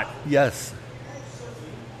lot. Yes.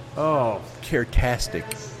 Oh. Care-tastic.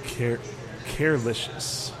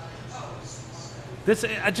 Carelicious. This,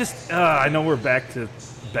 I know we're back to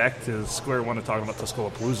square one of talking about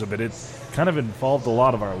Tuscaloosa, but it kind of involved a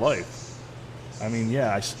lot of our life. I mean,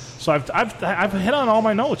 yeah. So I've hit on all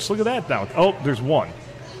my notes. Look at that now. Oh, there's one.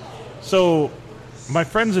 So my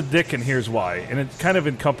friend's a dick, and here's why. And it kind of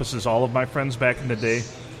encompasses all of my friends back in the day.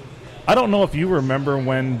 I don't know if you remember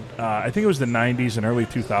when, I think it was the 90s and early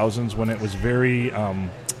 2000s, when it was very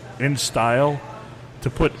in style to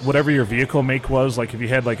put whatever your vehicle make was. Like if you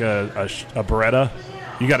had like a Beretta,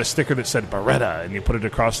 you got a sticker that said Beretta, and you put it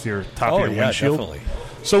across your top of your windshield. Definitely.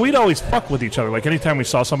 So we'd always fuck with each other. Like anytime we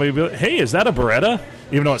saw somebody, we'd be like, hey, is that a Beretta?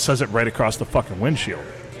 Even though it says it right across the fucking windshield.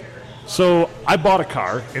 So I bought a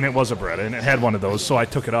car, and it was a Beretta, and it had one of those, so I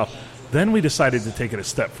took it off. Then we decided to take it a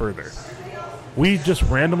step further. We just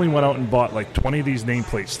randomly went out and bought like 20 of these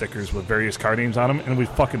nameplate stickers with various car names on them, and we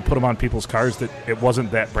fucking put them on people's cars that it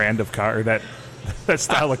wasn't that brand of car, or that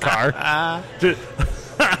style of car.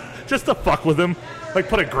 Just to fuck with them. Like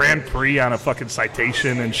put a Grand Prix on a fucking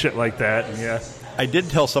Citation and shit like that. And yeah. I did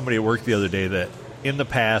tell somebody at work the other day that in the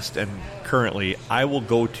past and currently, I will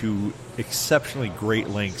go to exceptionally great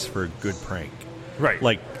lengths for a good prank. Right.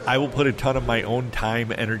 Like, I will put a ton of my own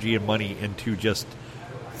time, energy, and money into just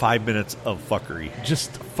 5 minutes of fuckery.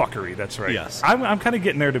 Just fuckery, that's right. Yes. I'm kind of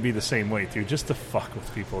getting there to be the same way, too, just to fuck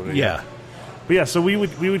with people. Yeah. But yeah, so we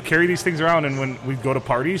would carry these things around, and when we'd go to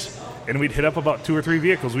parties, and we'd hit up about 2 or 3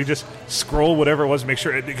 vehicles, we'd just scroll whatever it was, make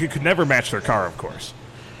sure it could never match their car, of course.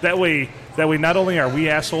 That way, not only are we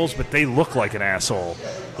assholes, but they look like an asshole.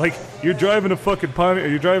 Like, you're driving a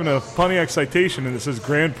Pontiac Citation, and it says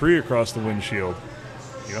Grand Prix across the windshield.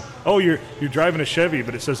 You know? Oh, you're driving a Chevy,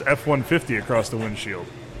 but it says F-150 across the windshield.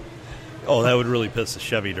 Oh, that would really piss the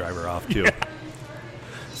Chevy driver off, too. Yeah.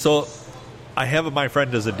 So, I have my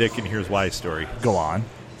friend as a dick, and here's why story. Go on.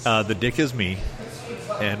 The dick is me.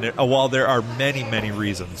 And while there are many, many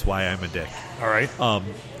reasons why I'm a dick. All right.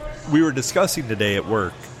 We were discussing today at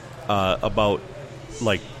work about,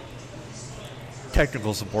 like,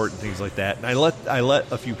 technical support and things like that. And I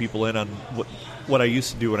let a few people in on what I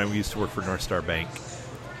used to do when I used to work for North Star Bank.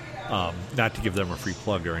 Not to give them a free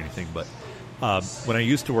plug or anything, but when I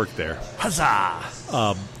used to work there.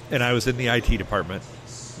 Huzzah! And I was in the IT department.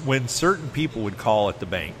 When certain people would call at the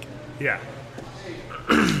bank. Yeah.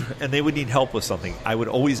 And they would need help with something, I would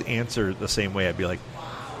always answer the same way. I'd be like,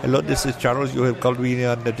 hello, this is Charles. You have called me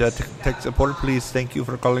on the tech support. Please, thank you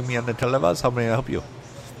for calling me on the Televaz. How may I help you?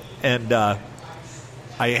 And I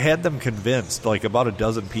had them convinced, like about a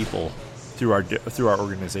dozen people through our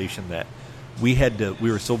organization, that we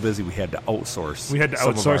were so busy we had to outsource. We had to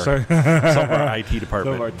outsource some of our IT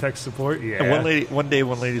department. Some of our tech support, yeah. And one day,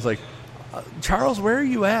 one lady's like, Charles, where are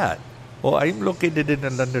you at? Well, I'm located in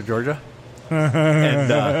Atlanta, Georgia. And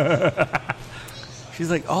she's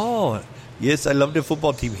like, oh, yes, I love the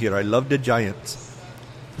football team here. I love the Giants.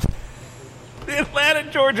 The Atlanta,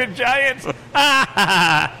 Georgia Giants.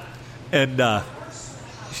 And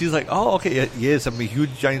she's like, oh, okay, yes, I'm a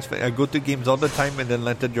huge Giants fan. I go to games all the time in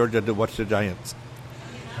Atlanta, Georgia to watch the Giants.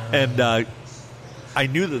 And I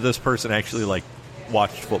knew that this person actually, like,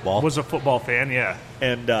 watched football. Was a football fan, yeah.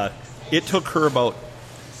 And it took her about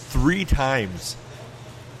 3 times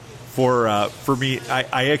for me.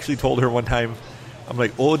 I actually told her one time, I'm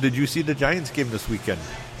like, oh, did you see the Giants game this weekend?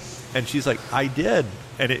 And she's like, I did.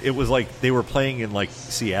 And it was like they were playing in, like,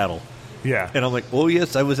 Seattle. Yeah. And I'm like, oh,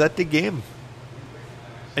 yes, I was at the game.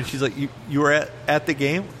 And she's like, you were at the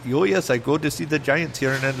game? Oh, yes, I go to see the Giants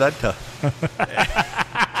here in Atlanta. She's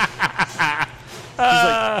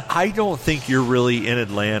like, I don't think you're really in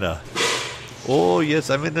Atlanta. Oh, yes,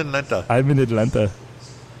 I'm in Atlanta. I'm in Atlanta.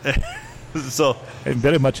 So I'm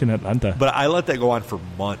very much in Atlanta. But I let that go on for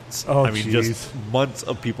months. Oh, I mean, just months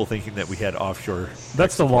of people thinking that we had offshore.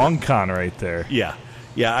 That's the long con right there. Yeah.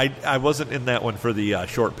 Yeah, I wasn't in that one for the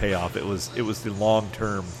short payoff. It was the long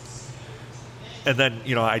term. And then,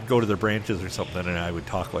 I'd go to their branches or something, and I would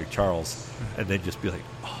talk like Charles, and they'd just be like,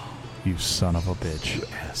 oh, you son of a bitch. You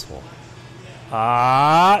asshole.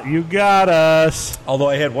 You got us. Although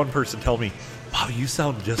I had one person tell me, wow, you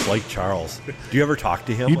sound just like Charles. Do you ever talk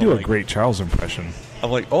to him? You do a great Charles impression. I'm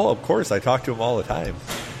like, oh, of course. I talk to him all the time.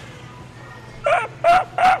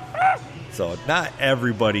 So not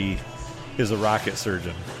everybody is a rocket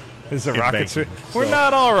surgeon. Is a rocket surgeon? We're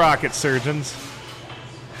not all rocket surgeons.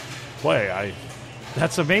 Boy,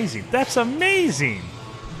 that's amazing. That's amazing.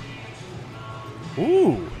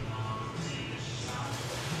 Ooh.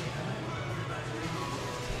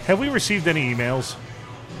 Have we received any emails?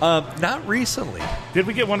 Not recently. Did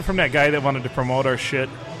we get one from that guy that wanted to promote our shit?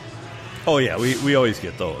 Oh, yeah, we always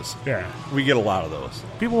get those. Yeah. We get a lot of those.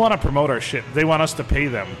 People want to promote our shit. They want us to pay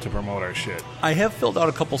them to promote our shit. I have filled out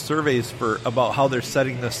a couple surveys about how they're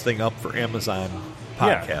setting this thing up for Amazon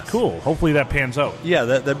podcasts. Yeah, cool. Hopefully that pans out. Yeah,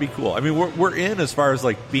 that'd be cool. I mean, we're in as far as,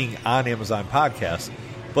 like, being on Amazon podcasts,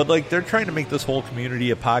 but, like, they're trying to make this whole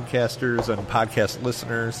community of podcasters and podcast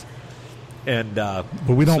listeners. And but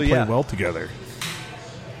we don't play well together.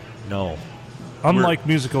 No. Unlike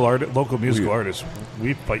local musical artists,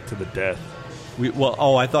 we fight to the death.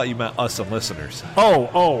 I thought you meant us and listeners.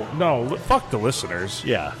 Oh, no. Fuck the listeners.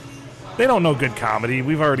 Yeah. They don't know good comedy.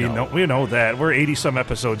 We know that. We're 80-some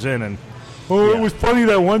episodes in, and it was funny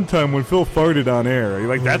that one time when Phil farted on air. You're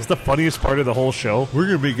like, that's the funniest part of the whole show? We're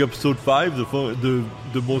going to make episode 5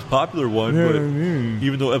 the most popular one, but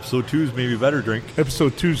even though episode 2 is maybe better drink.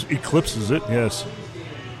 Episode 2 eclipses it, yes.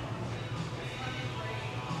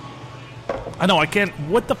 I know, I can't.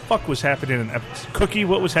 What the fuck was happening Cookie,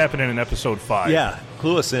 what was happening in episode 5? Yeah,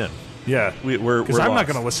 clue us in. Yeah. Because I'm not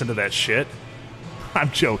going to listen to that shit.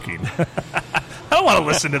 I'm joking. I don't want to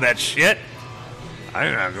listen to that shit.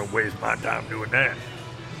 I'm not going to waste my time doing that.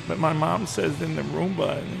 But my mom says in the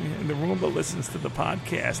Roomba listens to the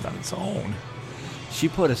podcast on its own. She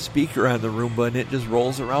put a speaker on the Roomba and it just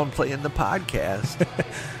rolls around playing the podcast.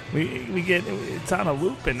 we get it's on a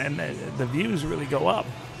loop and then the views really go up.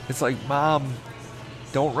 It's like, Mom,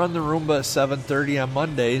 don't run the Roomba at 7:30 on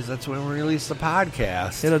Mondays. That's when we release the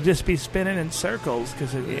podcast. It'll just be spinning in circles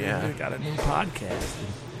because we got a new podcast.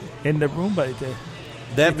 In the Roomba.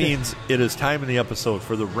 That means it is time in the episode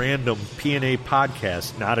for the random P&A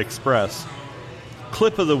podcast, not Express,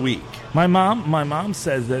 clip of the week. My mom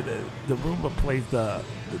says that the Roomba plays the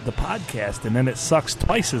podcast and then it sucks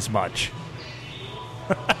twice as much.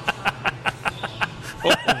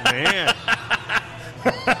 Oh, man.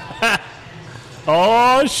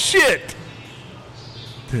 Oh shit!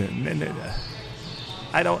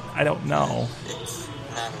 I don't know. It's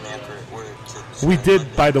not an accurate word. We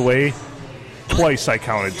did, by the way, twice. I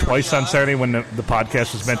counted twice on Saturday when the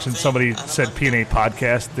podcast was mentioned. Somebody said P&A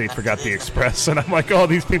podcast. They forgot the Express, and I'm like, oh,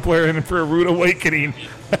 these people are in for a rude awakening.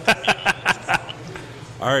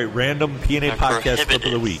 All right, random P&A podcast clip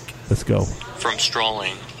of the week. Let's go. From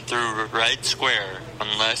strolling through Red Square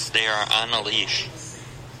unless they are on a leash.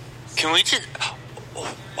 Can we just...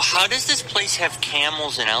 How does this place have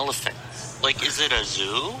camels and elephants? Like, is it a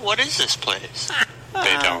zoo? What is this place?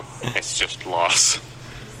 They don't. It's just laws.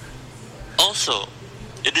 Also,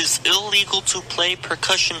 it is illegal to play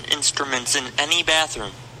percussion instruments in any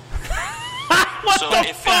bathroom. What so the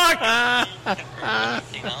if fuck?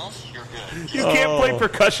 Anything else, you're good. You can't play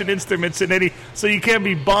percussion instruments in any... So you can't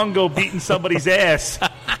be bongo beating somebody's ass.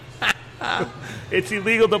 It's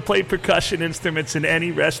illegal to play percussion instruments in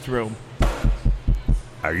any restroom.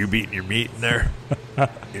 Are you beating your meat in there?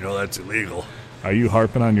 You know that's illegal. Are you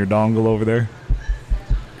harping on your dongle over there?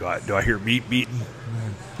 Do I hear meat beating?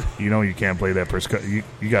 You know you can't play that percussion.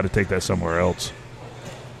 You got to take that somewhere else.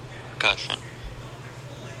 Percussion.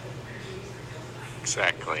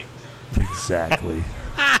 Exactly.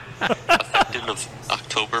 Effective of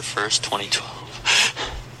October 1st, 2012.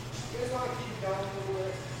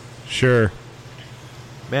 Sure.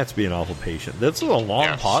 Matt's being awful patient. That's a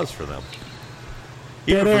long pause for them.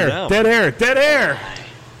 Dead air.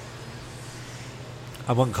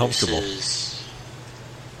 I'm uncomfortable. This is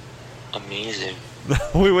amazing.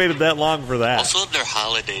 We waited that long for that. Also, their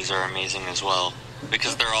holidays are amazing as well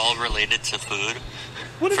because they're all related to food.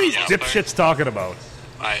 What are these dipshits talking about?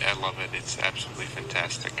 I love it. It's absolutely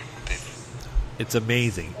fantastic. It's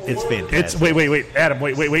amazing. It's fantastic. Wait, Adam,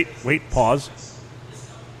 wait, pause.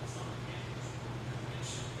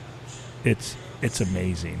 It's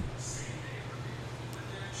amazing.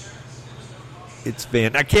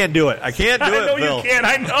 I can't do it. I know Bill. You can't.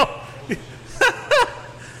 I know.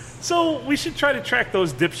 So we should try to track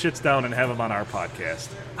those dipshits down and have them on our podcast.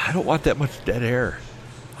 I don't want that much dead air.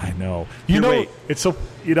 I know.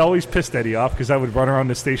 It always pissed Eddie off because I would run around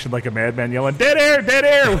the station like a madman yelling, dead air.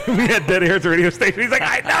 We had dead air at the radio station. He's like,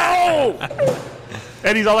 I know.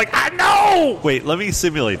 And he's all like, I know. Wait, let me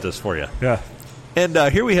simulate this for you. Yeah. And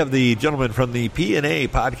here we have the gentleman from the P&A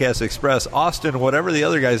Podcast Express, Austin, whatever the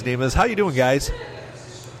other guy's name is. How you doing, guys?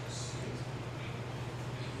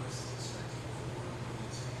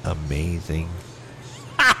 Amazing.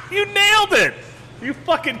 You nailed it. You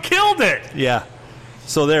fucking killed it. Yeah.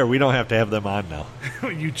 So there, we don't have to have them on now.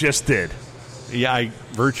 You just did. Yeah,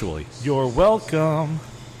 virtually. You're welcome.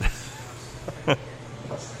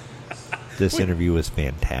 This interview was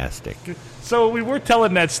fantastic. So we were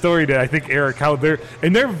telling that story to, I think, Eric, how their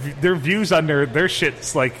views on their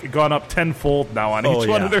shit's like gone up tenfold now on each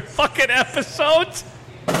one of their fucking episodes.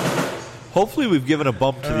 Hopefully we've given a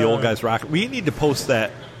bump to the Old Guys Rock. We need to post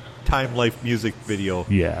that Time Life music video.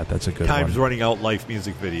 Yeah, that's a good Time's one. Running Out Life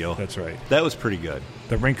music video. That's right. That was pretty good.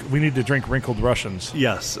 We need to drink wrinkled Russians.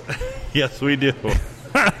 Yes. Yes, we do.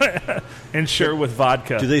 Ensure with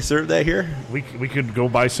vodka. Do they serve that here? We could go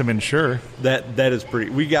buy some Ensure. That is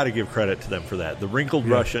pretty. We got to give credit to them for that. The wrinkled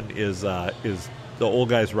Russian is the Old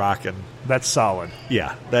Guys Rockin'. That's solid.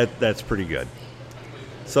 Yeah, that's pretty good.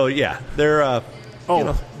 So yeah, they're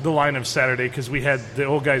the line of Saturday, because we had the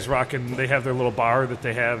Old Guys Rockin'. They have their little bar that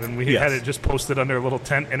they have, and we had it just posted under a little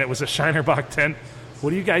tent, and it was a Shinerbach tent.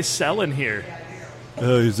 What are you guys selling here?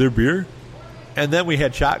 Is there beer? And then we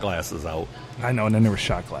had shot glasses out. I know, and then there were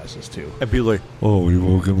shot glasses too. And people are like, "Oh, we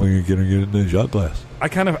will get in the shot glass." I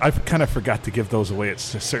kind of forgot to give those away at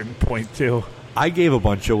a certain point too. I gave a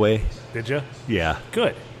bunch away. Did you? Yeah.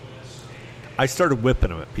 Good. I started whipping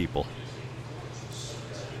them at people.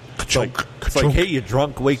 It's like, hey, you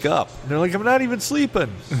drunk, wake up. And they're like, I'm not even sleeping.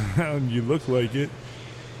 You look like it.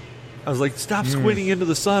 I was like, stop squinting into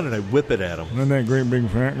the sun, and I whip it at them. Isn't that great big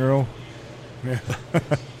fat girl? Yeah.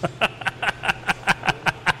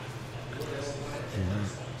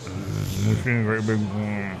 Great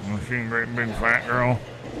big fat girl.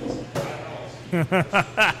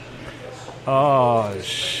 Oh,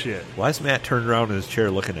 shit. Why is Matt turned around in his chair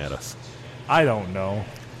looking at us? I don't know.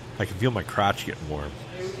 I can feel my crotch getting warm.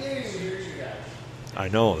 I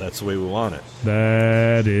know, that's the way we want it.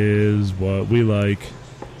 That is what we like.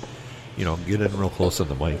 You know, get in real close on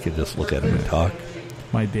the mic and just look at him and talk.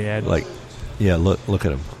 My dad. Like, yeah, look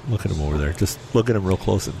at him. Look at him over there. Just look at him real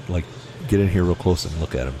close and, like, get in here real close and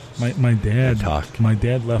look at him. My dad talk. My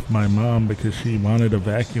dad left my mom because she wanted a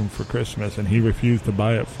vacuum for Christmas, and he refused to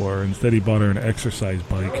buy it for her. Instead, he bought her an exercise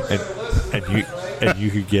bike. And you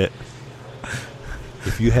could get...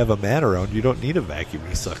 If you have a man around, you don't need a vacuum.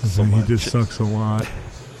 He sucks so much. He just sucks a lot.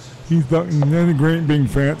 He's not a great big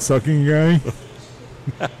fat sucking guy.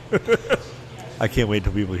 I can't wait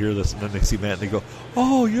till people hear this and then they see Matt and they go,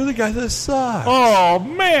 "Oh, you're the guy that sucks." Oh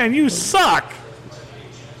man, you suck.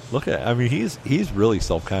 Look at, I mean, he's really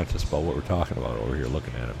self-conscious about what we're talking about over here.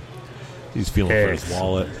 Looking at him, he's feeling for his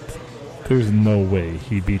wallet. There's no way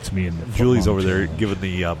he beats me in the. Julie's over there giving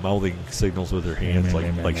the mouthing signals with her hands,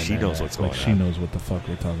 like she knows what's going on. She knows what the fuck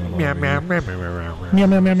we're talking about. Meow, meow, meow, meow, meow,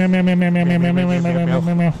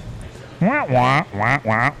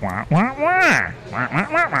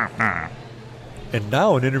 meow. And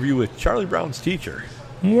now an interview with Charlie Brown's teacher.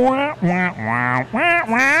 Wah, wah, wah, wah,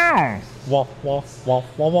 wah. Wah, wah, wah,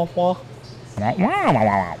 wah, wah, wah. Wah, wah, wah,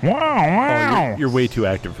 wah, wah. Oh, you're way too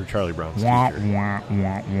active for Charlie Brown's teacher. Wah,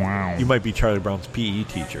 wah, wah. You might be Charlie Brown's PE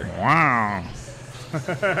teacher. Wow.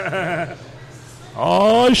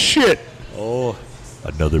 Oh, shit. Oh,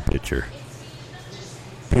 another pitcher.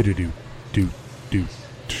 Do.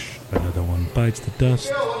 Another one bites the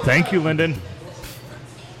dust. Thank you, Lyndon.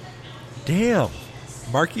 Damn.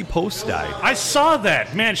 Marky Post died. I saw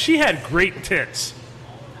that. Man, she had great tits.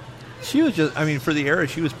 She was just, I mean, for the era,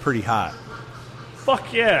 she was pretty hot.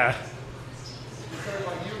 Fuck yeah.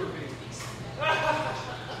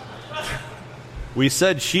 We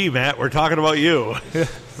said she, Matt. We're talking about you.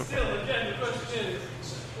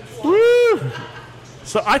 Woo!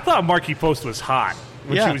 So I thought Marky Post was hot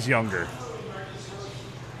when she was younger.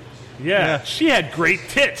 Yeah, she had great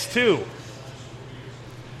tits, too.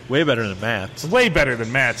 Way better than Matt's. Way better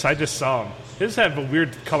than Matt's. I just saw him. His have a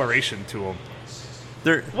weird coloration to them.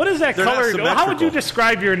 What is that color? How would you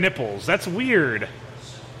describe your nipples? That's weird.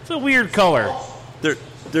 It's a weird color.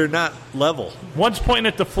 They're not level. One's pointing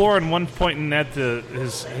at the floor and one's pointing at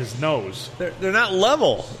his nose. They're not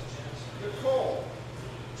level. They're cold.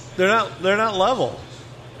 They're not level.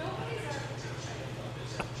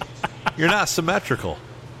 You're not symmetrical.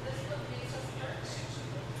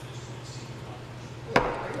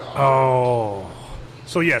 Oh.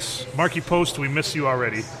 So, yes, Marky Post, we miss you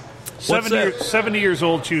already. 70 years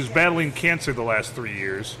old. She was battling cancer the last 3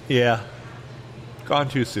 years. Yeah. Gone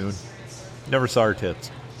too soon. Never saw her tits.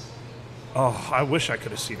 Oh, I wish I could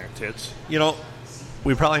have seen her tits. You know,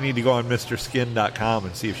 we probably need to go on MrSkin.com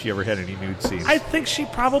and see if she ever had any nude scenes. I think she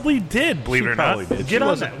probably did, believe it or not. Did. Get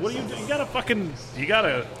on that. What do you do? You got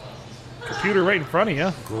a computer right in front of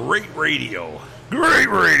you. Great radio. Great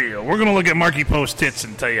radio. We're going to look at Marky Post tits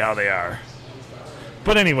and tell you how they are.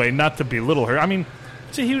 But anyway, not to belittle her. I mean,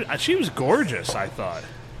 She was gorgeous, I thought.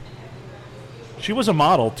 She was a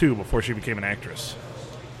model, too, before she became an actress.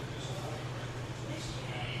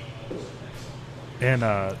 And,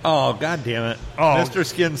 oh, God damn it. Oh. Mr.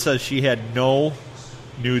 Skin says she had no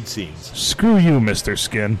nude scenes. Screw you, Mr.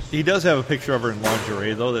 Skin. He does have a picture of her in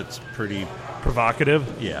lingerie, though, that's pretty...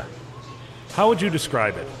 provocative? Yeah. How would you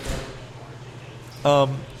describe it?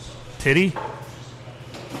 Titty?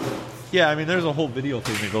 Yeah, I mean, there's a whole video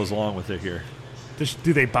thing that goes along with it here.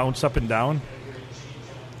 Do they bounce up and down?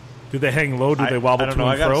 Do they hang low? Do they wobble to and fro?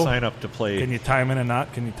 I don't know. I got to sign up to play. Can you tie them in a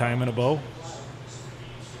knot? Can you tie them in a bow?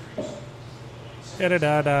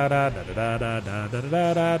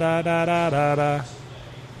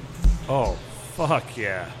 Oh, fuck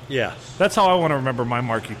yeah. Yeah. That's how I want to remember my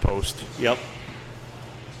Marky post. Yep.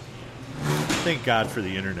 Thank God for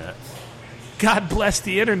the internet. God bless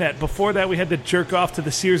the internet. Before that, we had to jerk off to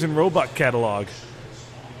the Sears and Roebuck catalog.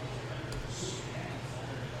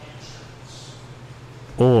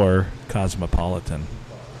 Or Cosmopolitan.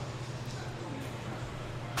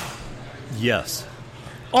 Yes.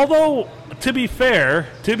 Although, to be fair,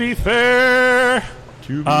 there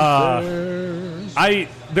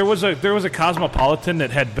was a Cosmopolitan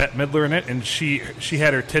that had Bette Midler in it, and she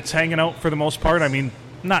had her tits hanging out for the most part. I mean,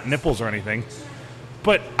 not nipples or anything.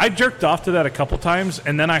 But I jerked off to that a couple times,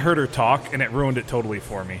 and then I heard her talk, and it ruined it totally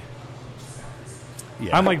for me.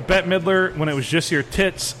 Yeah. I'm like Bette Midler, when it was just your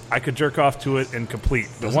tits, I could jerk off to it and complete.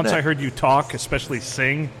 But once I heard you talk, especially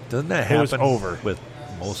sing, doesn't that happen it was over. With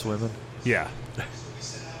most women? Yeah.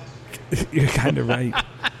 You're kind of right.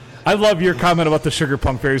 I love your comment about the Sugar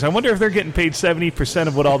Punk Fairies. I wonder if they're getting paid 70%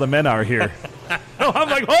 of what all the men are here. I'm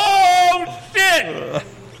like, oh, shit!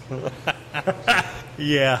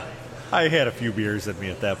 Yeah. I had a few beers in me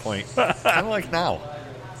at that point. I'm like, now.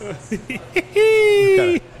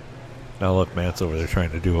 Now, look, Matt's over there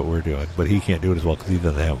trying to do what we're doing, but he can't do it as well because he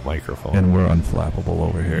doesn't have a microphone. And we're unflappable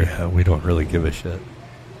over here. Yeah, we don't really give a shit.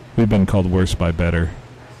 We've been called worse by better.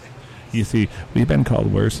 You see, we've been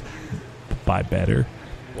called worse by better.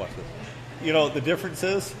 Watch this. You know, the difference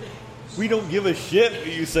is, we don't give a shit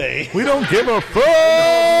what you say. We don't give a fuck!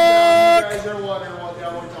 You guys are wondering what the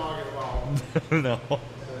hell we're talking about. No.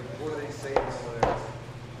 What are they saying over there?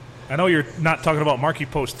 I know you're not talking about Marky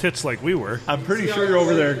Post tits like we were. I'm pretty sure you're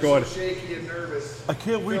over there going, so shaky and nervous. I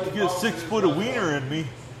can't wait to get 6 foot of wiener in me.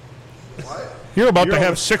 What? You're about to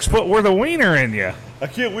have 6 foot worth of wiener in you. I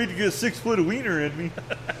can't wait to get 6 foot of wiener in me.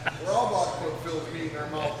 We're all about to put Phil's meat in our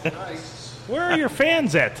mouth tonight. Where are your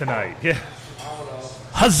fans at tonight? Yeah. I don't know.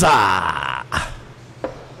 Huzzah!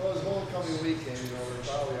 Well, it's homecoming weekend, you know, they're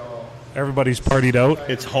probably all... Everybody's partied out.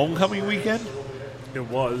 It's homecoming weekend? It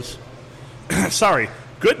was. Sorry.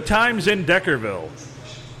 Good times in Deckerville.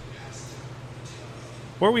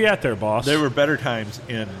 Where are we at there, boss? There were better times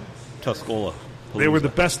in Tuscola. They were the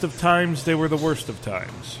best of times. They were the worst of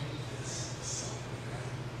times.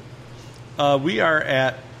 We are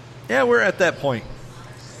at... Yeah, we're at that point.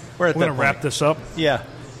 We're going to wrap this up? Yeah.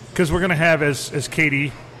 Because we're going to have, as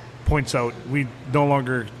Katie points out, we no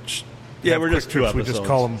longer... we're just 2 episodes. We just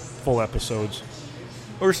call them full episodes.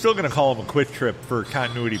 We're still going to call them a quick trip for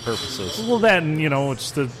continuity purposes. Well, then, you know,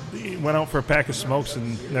 he went out for a pack of smokes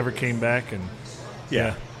and never came back. And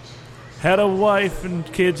yeah. Had a wife and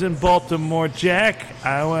kids in Baltimore, Jack.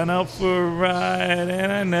 I went out for a ride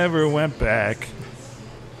and I never went back.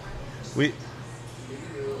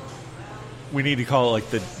 We need to call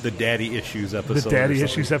it like the daddy issues episode. The daddy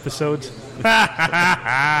issues episodes?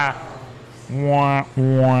 Yeah,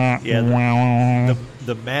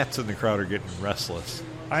 the Matts in the crowd are getting restless.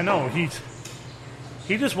 I know. He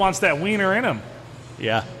just wants that wiener in him.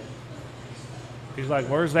 Yeah. He's like,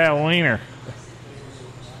 where's that wiener?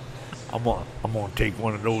 I'm gonna take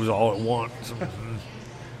one of those all at once.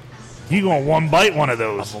 You gonna one bite one of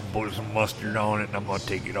those? I'm gonna put some mustard on it and I'm gonna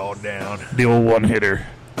take it all down. The old one hitter.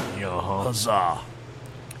 Yeah, huh? Huzzah!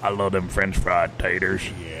 I love them French fried taters.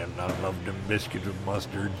 Yeah, and I love them biscuits with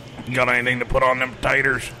mustard. You got anything to put on them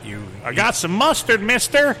taters? I got some mustard,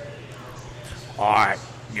 mister. All right,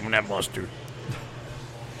 give me that mustard.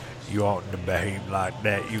 You oughtn't to behave like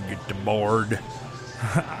that. You get the board.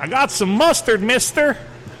 I got some mustard, mister.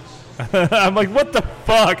 I'm like, what the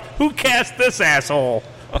fuck? Who cast this asshole?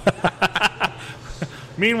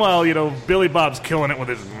 Meanwhile, you know, Billy Bob's killing it with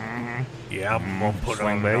his... Yeah, I'm going to put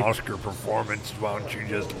on an Oscar performance. Why don't you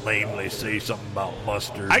just lamely say something about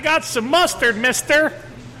mustard? I got some mustard, mister.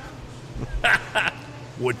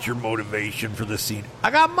 What's your motivation for the scene?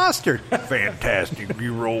 I got mustard. Fantastic.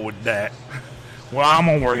 You roll with that. Well, I'm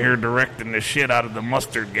over here directing the shit out of the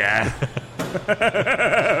mustard guy.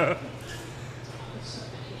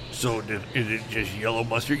 So is it just yellow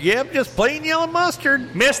mustard? Yep, just plain yellow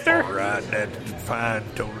mustard. Mister? All right, that's fine,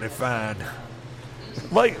 totally fine.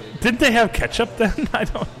 Like, didn't they have ketchup then? I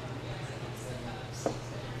don't.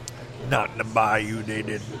 Not in the bayou, they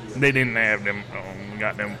didn't. They didn't have them.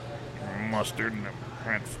 Got them mustard and them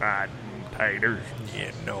French fried taters.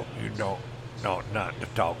 Yeah, no, you don't. No, not to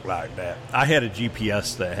talk like that. I had a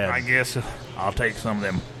GPS that had... I guess I'll take some of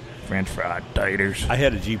them French fried taters. I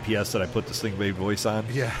had a GPS that I put the Sling Blade voice on.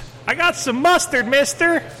 Yeah. I got some mustard,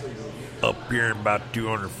 mister. Up here in about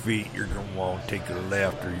 200 feet, you're going to want to take a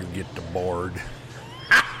left or you get the board.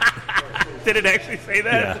 Did it actually say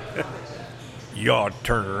that? Yeah. You ought to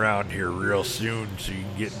turn around here real soon so you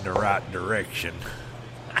can get in the right direction.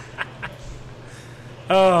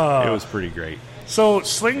 It was pretty great. So,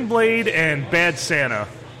 Sling Blade and Bad Santa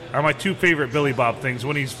are my two favorite Billy Bob things.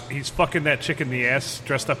 When he's fucking that chick in the ass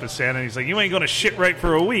dressed up as Santa, and he's like, you ain't going to shit right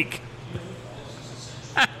for a week.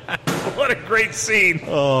 What a great scene.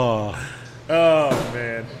 Oh,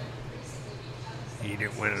 man. He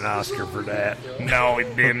didn't win an Oscar for that. No, he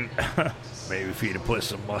didn't. Maybe if he'd have put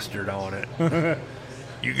some mustard on it.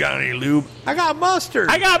 You got any lube? I got mustard.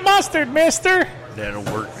 I got mustard, mister. That'll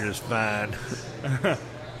work just fine. It's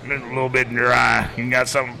a little bit dry. You got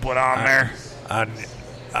something to put on there? I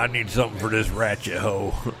need something for this ratchet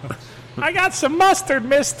hoe. I got some mustard,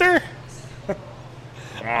 mister. All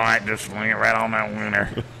right, just sling it right on that wiener.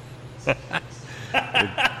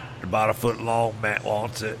 About a foot long, Matt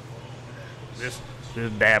wants it. Just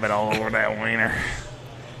dab it all over that wiener.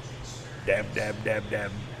 Dab, dab, dab,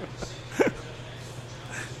 dab.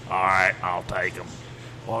 All right, I'll take them.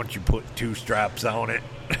 Why don't you put 2 straps on it?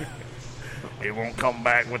 It won't come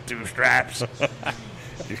back with 2 straps.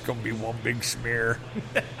 It's going to be one big smear.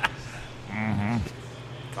 Mm-hmm.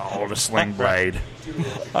 Call it a Sling Blade.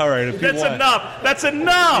 All right. If That's enough. That's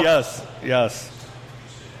enough. Yes.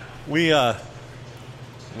 We done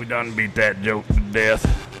beat that joke to death.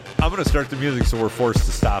 I'm going to start the music so we're forced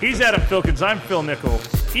to stop. He's Adam Filkins. I'm Phil Nickel.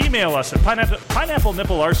 Email us at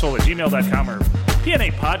pineapplenipplearsehole@gmail.com or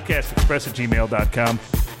pnapodcastexpress@gmail.com.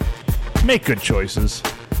 Make good choices.